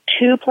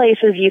 2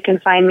 places you can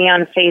find me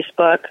on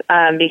Facebook,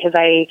 because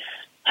I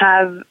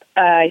have,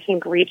 I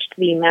think, reached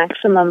the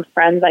maximum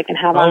friends I can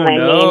have on my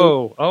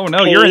name. Oh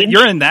no,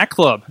 you're in that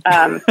club.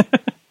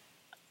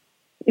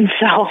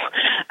 So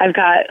I've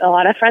got a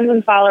lot of friends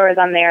and followers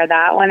on there.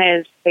 That one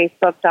is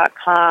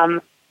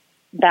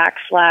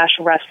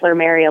Facebook.com/Wrestler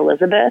Mary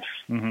Elizabeth.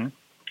 Mm-hmm.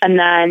 And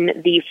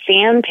then the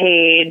fan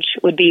page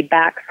would be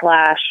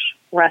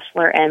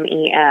 /Wrestler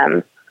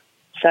MEM.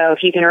 So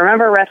if you can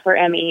remember Wrestler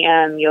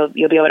MEM, you'll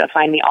be able to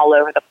find me all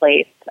over the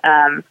place.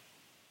 And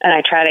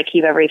I try to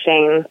keep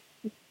everything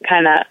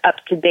kind of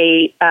up to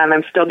date.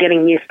 I'm still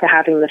getting used to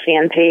having the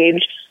fan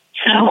page.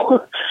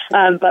 So,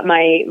 but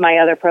my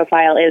other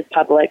profile is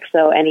public,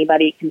 so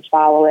anybody can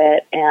follow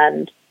it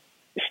and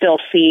still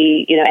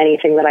see,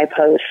 anything that I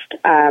post.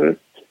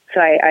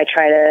 So I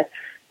try to,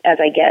 as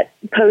I get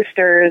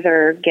posters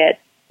or get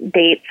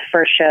dates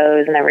for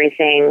shows and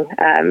everything,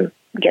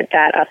 get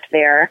that up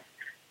there.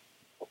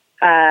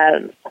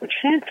 I'm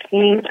trying to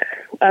think.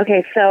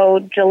 Okay, so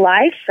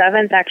July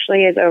 7th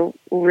actually is a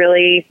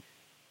really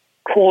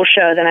cool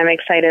show that I'm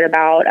excited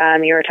about.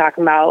 You were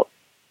talking about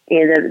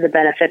the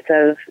benefits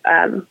of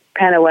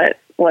kind of what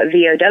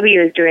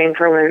VOW is doing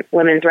for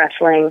women's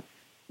wrestling.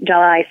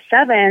 July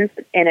 7th,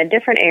 in a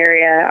different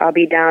area, I'll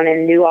be down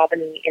in New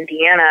Albany,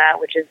 Indiana,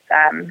 which is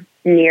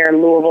near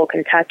Louisville,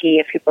 Kentucky,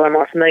 if people are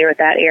more familiar with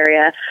that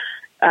area,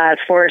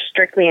 for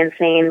Strictly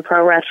Insane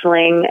Pro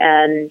Wrestling.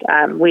 And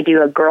we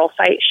do a girl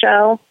fight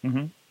show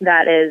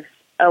that is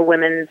a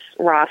women's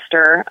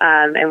roster.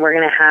 And we're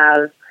going to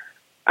have,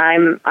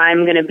 I'm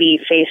going to be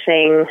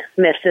facing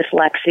Miss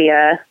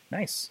Dyslexia,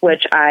 nice,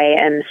 which I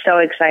am so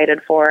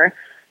excited for.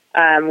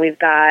 We've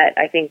got,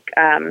 I think,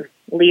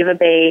 Leva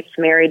Bates,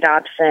 Mary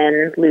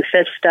Dobson,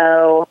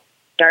 Lufisto,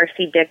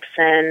 Darcy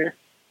Dixon,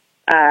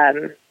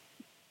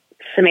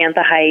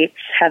 Samantha Heights,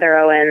 Heather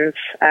Owens.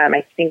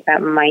 I think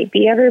that might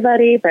be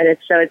everybody, but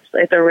it's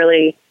a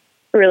really,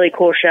 really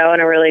cool show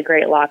and a really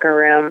great locker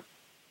room.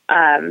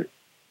 And,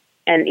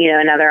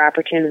 another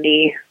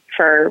opportunity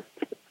for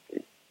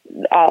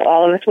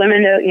all of us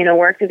women to,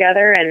 work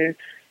together and,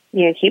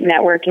 keep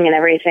networking and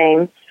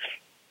everything.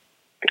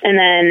 And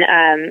then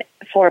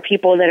for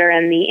people that are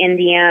in the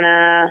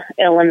Indiana,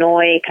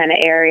 Illinois kind of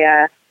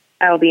area,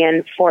 I will be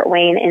in Fort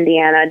Wayne,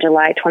 Indiana,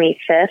 July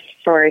 25th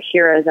for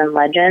Heroes and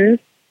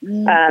Legends.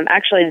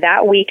 Actually,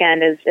 that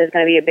weekend is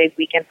going to be a big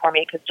weekend for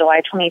me because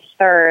July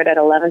 23rd at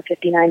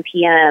 11:59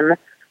 p.m.,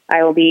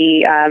 I will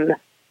be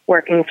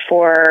working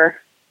for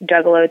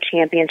Juggalo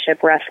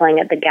Championship Wrestling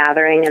at the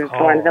Gathering in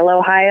Thornville,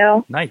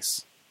 Ohio.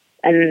 Nice.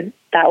 And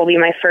that will be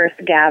my first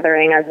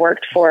gathering. I've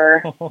worked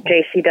for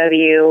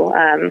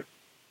JCW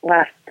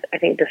last, I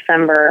think,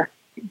 December,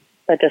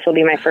 but this will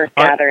be my first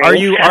gathering. Are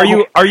you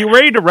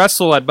ready to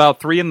wrestle at about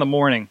 3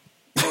 a.m?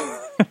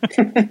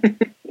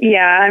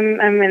 Yeah,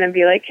 I'm going to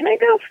be like, can I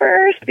go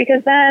first?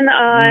 Because then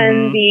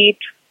on the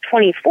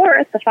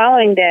 24th, the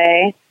following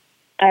day,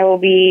 I will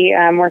be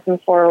working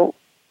for.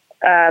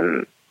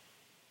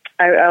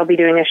 I'll be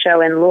doing a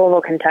show in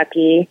Louisville,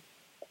 Kentucky,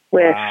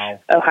 with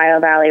Ohio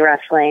Valley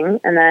Wrestling,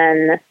 and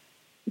then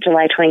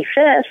July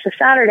 25th, the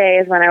Saturday,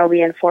 is when I will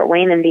be in Fort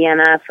Wayne,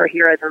 Indiana for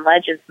Heroes and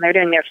Legends. And they're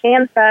doing their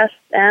Fan Fest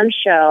and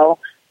show.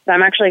 So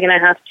I'm actually going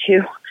to have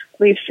to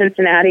leave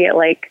Cincinnati at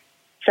like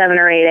 7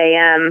 or 8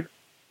 a.m.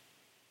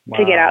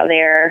 to get out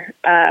there.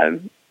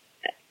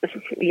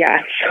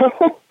 Yeah,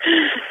 so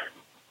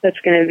that's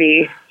going to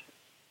be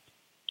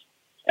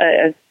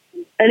an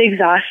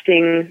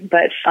exhausting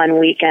but fun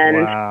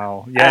weekend.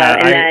 Wow. Yeah.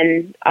 And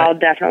then I'll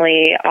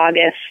definitely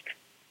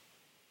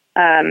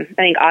I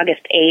think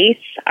August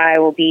 8th, I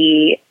will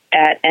be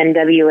at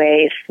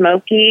NWA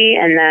Smoky,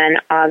 and then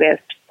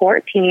August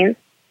 14th,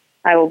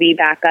 I will be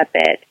back up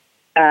at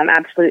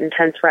Absolute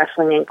Intense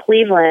Wrestling in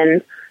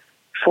Cleveland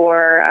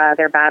for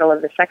their Battle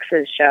of the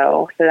Sexes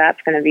show. So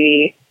that's going to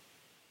be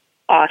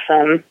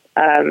awesome.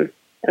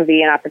 It'll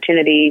be an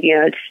opportunity,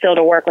 still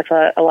to work with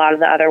a lot of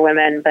the other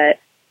women, but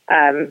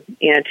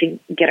to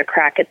get a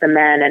crack at the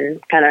men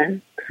and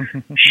kind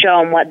of show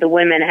them what the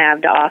women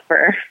have to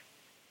offer.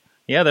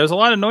 Yeah, there's a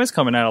lot of noise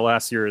coming out of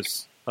last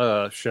year's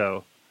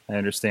show. I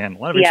understand. A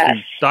lot of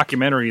interesting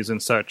documentaries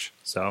and such.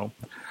 So,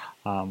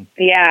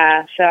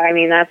 yeah. So, I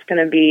mean, that's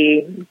going to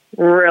be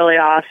really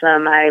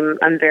awesome.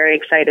 I'm very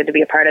excited to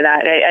be a part of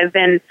that. I've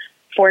been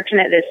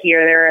fortunate this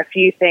year. There are a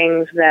few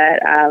things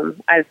that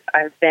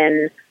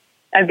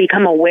I've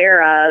become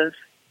aware of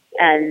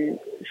and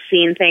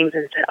seen things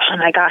and said, oh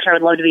my gosh, I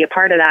would love to be a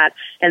part of that.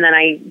 And then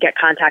I get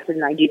contacted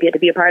and I do get to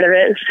be a part of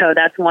it. So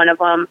that's one of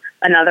them.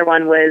 Another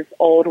one was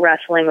Old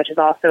Wrestling, which is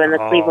also in the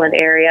Cleveland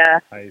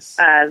area, nice.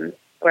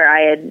 Where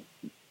I had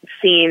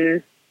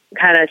seen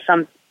kind of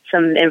some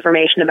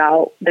information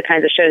about the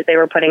kinds of shows they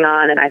were putting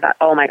on. And I thought,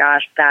 oh my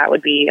gosh, that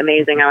would be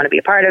amazing. I want to be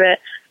a part of it.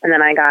 And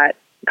then I got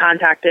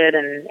contacted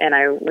and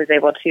I was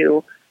able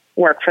to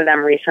work for them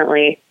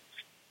recently.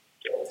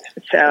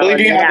 So I believe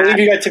you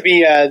got to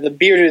be the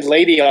bearded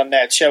lady on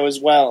that show as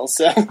well.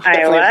 So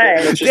I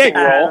was.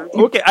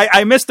 Okay,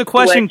 I missed the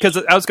question because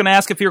I was going to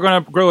ask if you're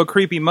going to grow a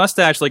creepy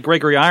mustache like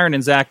Gregory Iron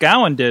and Zach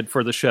Gowen did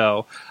for the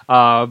show.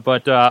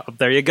 But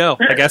there you go.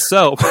 I guess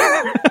so.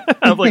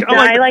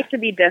 I like to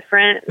be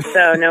different,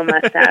 so no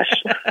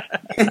mustache.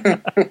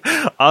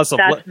 Awesome.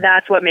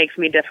 That's what makes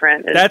me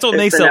different. That's what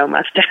makes no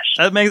mustache.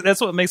 That's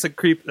what makes it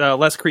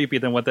less creepy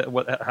than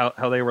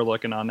how they were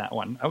looking on that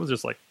one. I was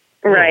just like.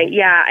 Right,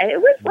 yeah. It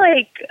was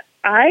like,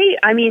 I,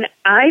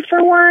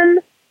 for one,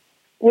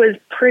 was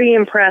pretty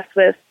impressed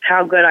with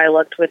how good I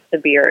looked with the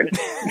beard.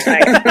 I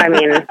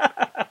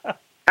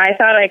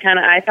thought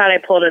I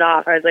pulled it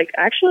off. I was like,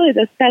 actually,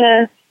 this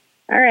kind of,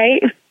 all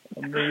right.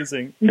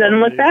 Amazing. Doesn't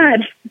look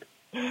bad.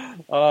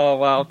 Oh,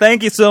 wow.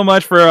 Thank you so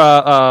much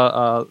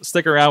for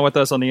sticking around with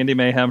us on the Indy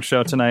Mayhem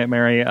show tonight,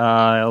 Mary.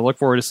 I look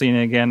forward to seeing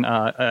you again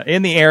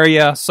in the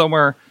area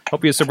somewhere.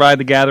 Hope you survive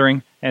the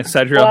gathering,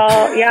 etc.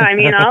 Well, yeah,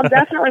 I'll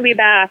definitely be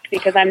back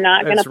because I'm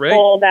not going to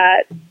pull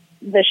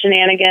the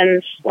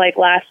shenanigans like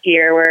last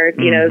year where,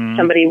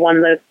 somebody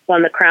won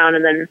the crown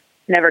and then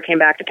never came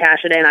back to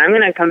cash it in. I'm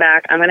going to come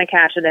back, I'm going to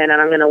cash it in, and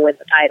I'm going to win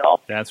the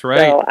title. That's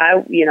right.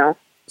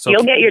 So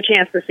you'll get your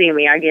chance to see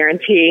me, I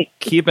guarantee.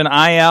 Keep an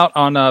eye out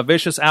on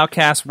Vicious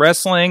Outcast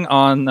Wrestling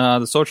on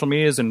the social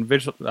medias and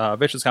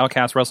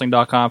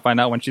ViciousOutcastWrestling.com. Find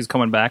out when she's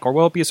coming back, or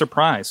will it be a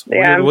surprise?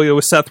 Yeah. Will you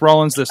with Seth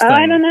Rollins this thing?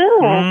 I don't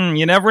know.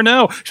 You never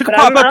know. She could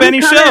pop up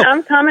any show.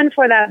 I'm coming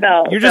for that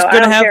belt. I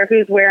don't care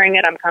who's wearing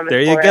it. I'm coming for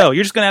it. There you go.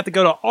 You're just going to have to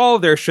go to all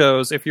of their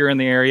shows if you're in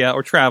the area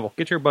or travel.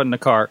 Get your butt in the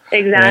car.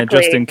 Exactly.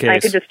 Just in case. I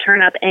could just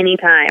turn up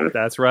anytime.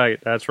 That's right.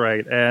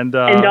 And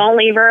don't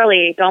leave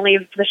early. Don't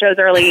leave the shows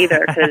early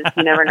either because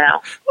you never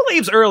know. Well,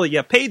 leaves early.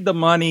 You paid the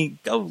money.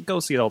 Go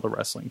see all the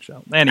wrestling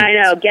show. Anyways. I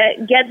know.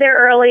 Get there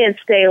early and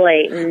stay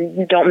late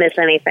and don't miss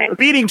anything.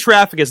 Beating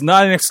traffic is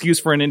not an excuse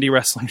for an indie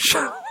wrestling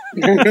show.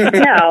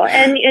 No,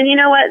 and you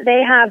know what?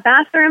 They have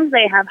bathrooms.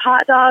 They have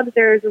hot dogs.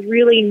 There's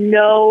really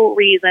no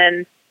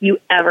reason you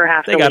ever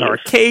have to leave. They got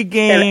arcade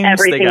games.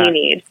 Everything you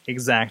need.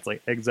 Exactly.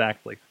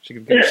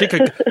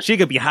 She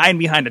could be hiding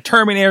behind a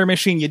Terminator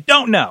machine. You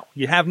don't know.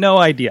 You have no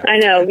idea. I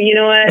know. You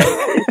know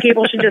what?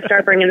 People should just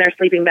start bringing their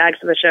sleeping bags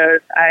to the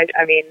shows.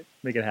 I mean,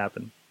 make it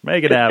happen.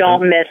 Make it happen.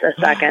 Don't miss a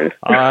second.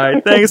 All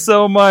right. Thanks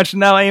so much.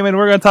 Now, Eamon,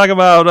 we're going to talk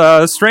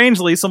about,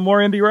 strangely, some more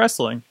indie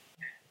wrestling.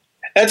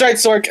 That's right,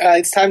 Sork.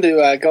 It's time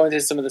to go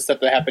into some of the stuff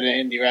that happened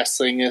in indie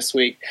wrestling this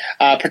week,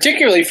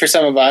 particularly for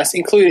some of us,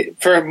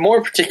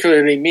 more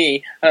particularly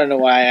me. I don't know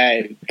why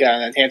I got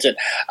on that tangent.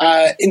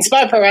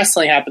 Inspire Pro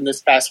Wrestling happened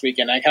this past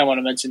weekend. I kind of want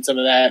to mention some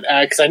of that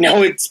because I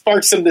know it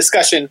sparked some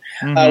discussion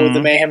with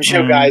the Mayhem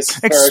Show guys.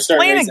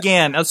 Explain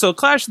again. So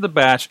Clash of the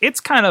Bash,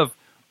 it's kind of,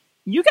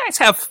 you guys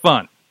have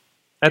fun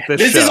at this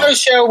show. This is our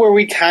show where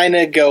we kind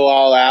of go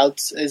all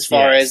out as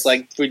far as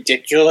like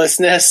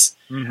ridiculousness.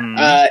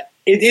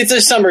 It's a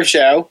summer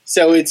show,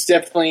 so it's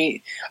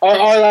definitely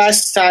our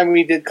last time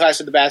we did Clash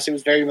of the Bash. It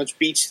was very much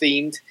beach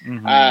themed.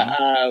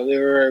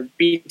 There were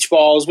beach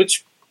balls,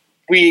 which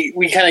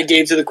we kind of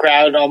gave to the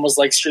crowd almost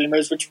like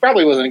streamers, which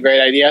probably wasn't a great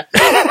idea,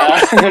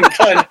 but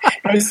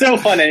it was so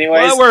fun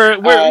anyways.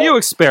 Well, you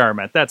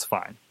experiment. That's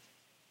fine.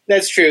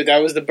 That's true. That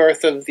was the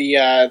birth of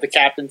the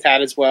captain's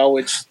hat as well,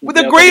 which with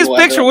the greatest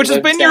picture, which has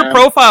been your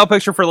profile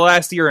picture for the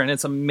last year, and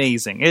it's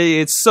amazing.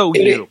 It's so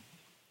you.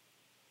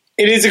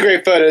 It is a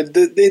great photo.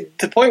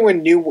 The point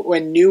when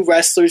new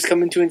wrestlers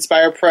come into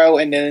Inspire Pro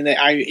and then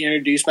I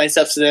introduce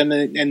myself to them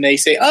and they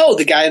say, "Oh,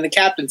 the guy in the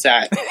captain's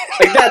hat,"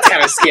 like that's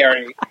kind of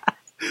scary.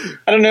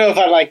 I don't know if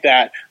I like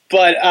that,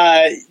 but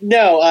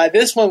no.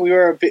 This one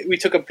we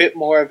took a bit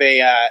more of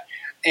a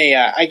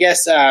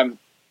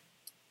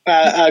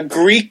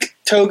Greek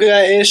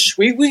toga-ish.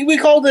 We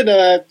called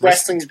it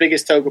wrestling's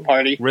biggest toga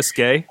party.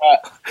 Risque.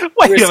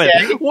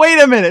 Wait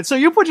a minute. So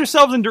you put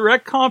yourselves in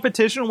direct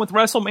competition with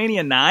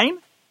WrestleMania 9?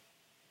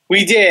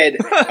 We did.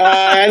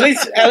 At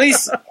least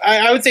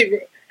I would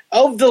say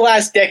of the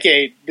last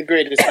decade, the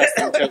greatest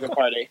wrestling toga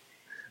party.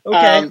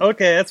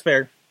 Okay, that's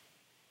fair.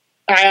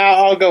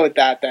 I'll go with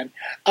that then.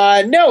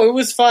 No, it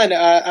was fun.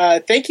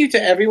 Thank you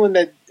to everyone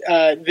that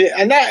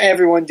and not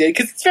everyone did,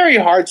 because it's very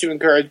hard to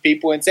encourage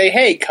people and say,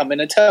 "Hey, come in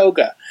a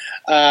toga."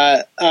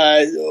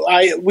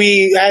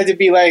 We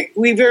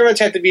very much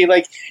had to be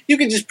like, you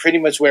can just pretty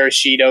much wear a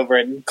sheet over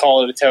it and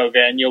call it a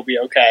toga, and you'll be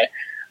okay.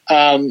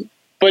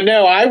 But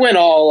no, I went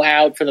all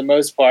out for the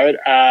most part.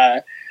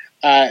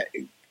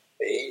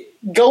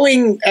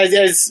 Going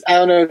as I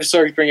don't know if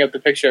Sorg bring up the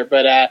picture,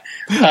 but I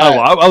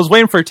was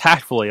waiting for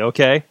tactfully.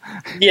 Okay,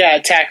 yeah,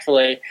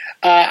 tactfully.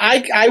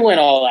 I went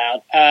all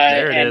out.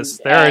 There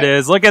it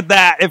is. Look at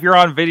that. If you're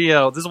on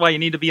video, this is why you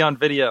need to be on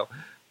video.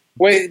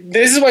 Wait,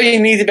 this is why you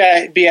need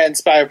to be at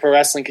Inspire Pro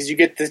Wrestling, because you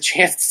get the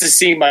chance to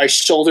see my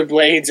shoulder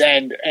blades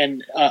and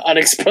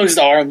unexposed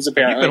arms.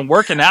 Apparently, you've been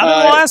working out in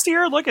the last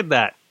year. Look at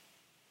that.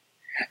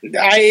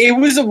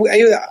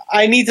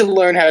 I need to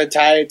learn how to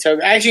tie a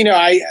toga. Actually,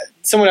 no,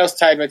 someone else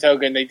tied my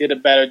toga, and they did a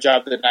better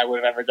job than I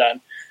would have ever done.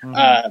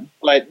 Mm-hmm.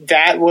 But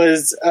that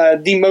was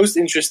the most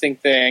interesting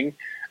thing,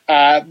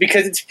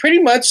 because it's pretty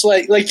much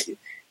like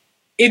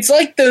it's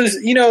like those,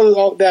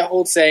 that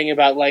old saying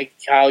about like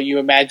how you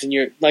imagine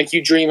you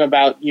dream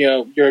about,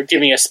 you're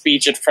giving a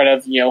speech in front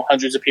of,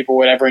 hundreds of people, or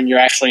whatever, and you're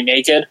actually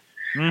naked.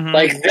 Mm-hmm.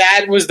 Like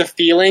that was the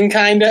feeling,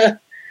 kind of,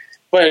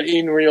 but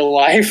in real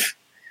life.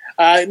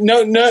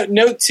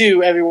 Note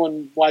to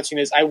everyone watching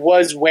this, I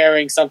was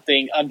wearing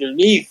something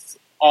underneath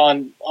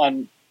on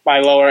my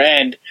lower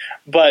end,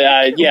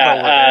 but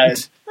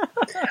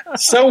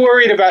so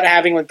worried about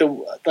having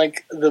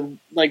the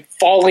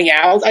falling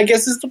out, I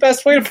guess is the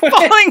best way to put it.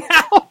 Falling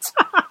out.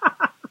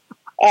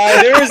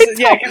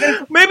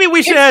 Maybe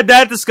we should have had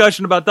that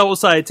discussion about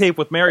double-sided tape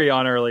with Mary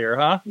on earlier,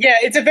 huh? Yeah,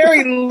 it's a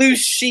very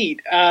loose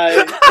sheet,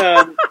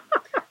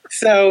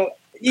 so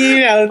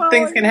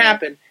things can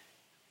happen.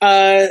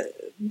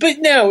 But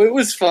no, it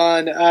was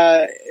fun. Like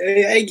I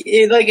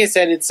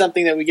said, it's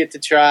something that we get to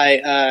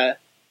try,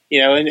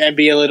 and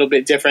be a little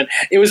bit different.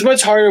 It was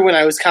much harder when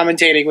I was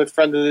commentating with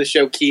friend of the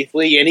show,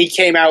 Kely, and he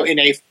came out in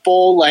a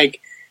full,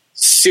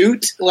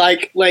 suit,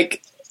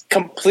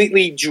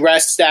 completely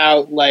dressed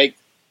out,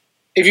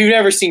 if you've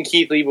never seen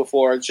Kely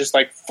before, it's just,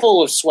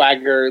 full of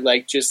swagger,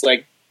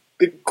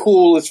 the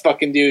coolest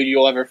fucking dude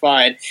you'll ever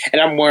find.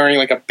 And I'm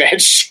wearing, a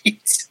bed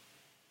sheet.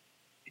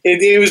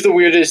 It was the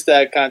weirdest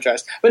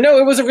contrast. But no,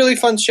 it was a really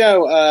fun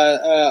show,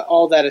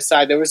 all that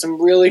aside. There was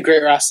some really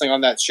great wrestling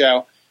on that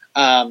show.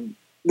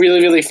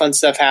 Really, really fun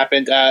stuff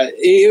happened.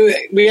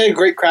 We had a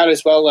great crowd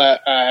as well.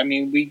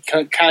 We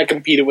kind of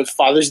competed with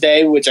Father's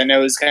Day, which I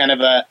know is kind of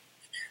a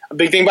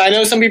big thing. But I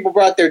know some people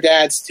brought their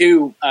dads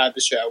to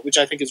the show, which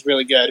I think is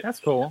really good. That's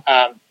cool.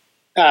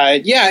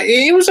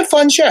 It was a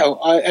fun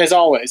show, as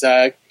always.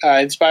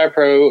 Inspire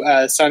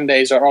Pro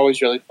Sundays are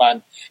always really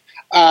fun.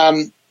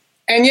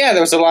 And yeah,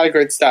 there was a lot of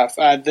great stuff.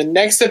 The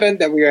next event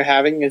that we are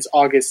having is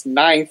August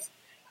 9th,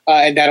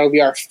 and that'll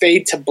be our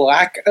Fade to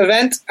Black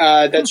event.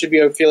 That should be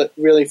a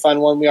really fun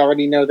one. We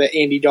already know that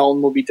Andy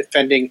Dalton will be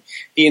defending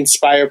the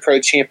Inspire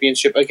Pro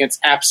Championship against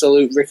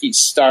Absolute Ricky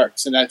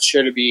Starks, and that's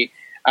sure to be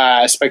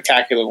a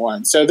spectacular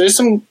one. So there's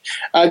some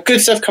good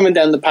stuff coming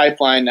down the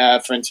pipeline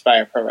for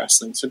Inspire Pro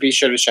Wrestling, so be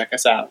sure to check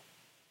us out.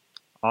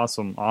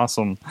 Awesome. I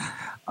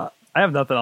have nothing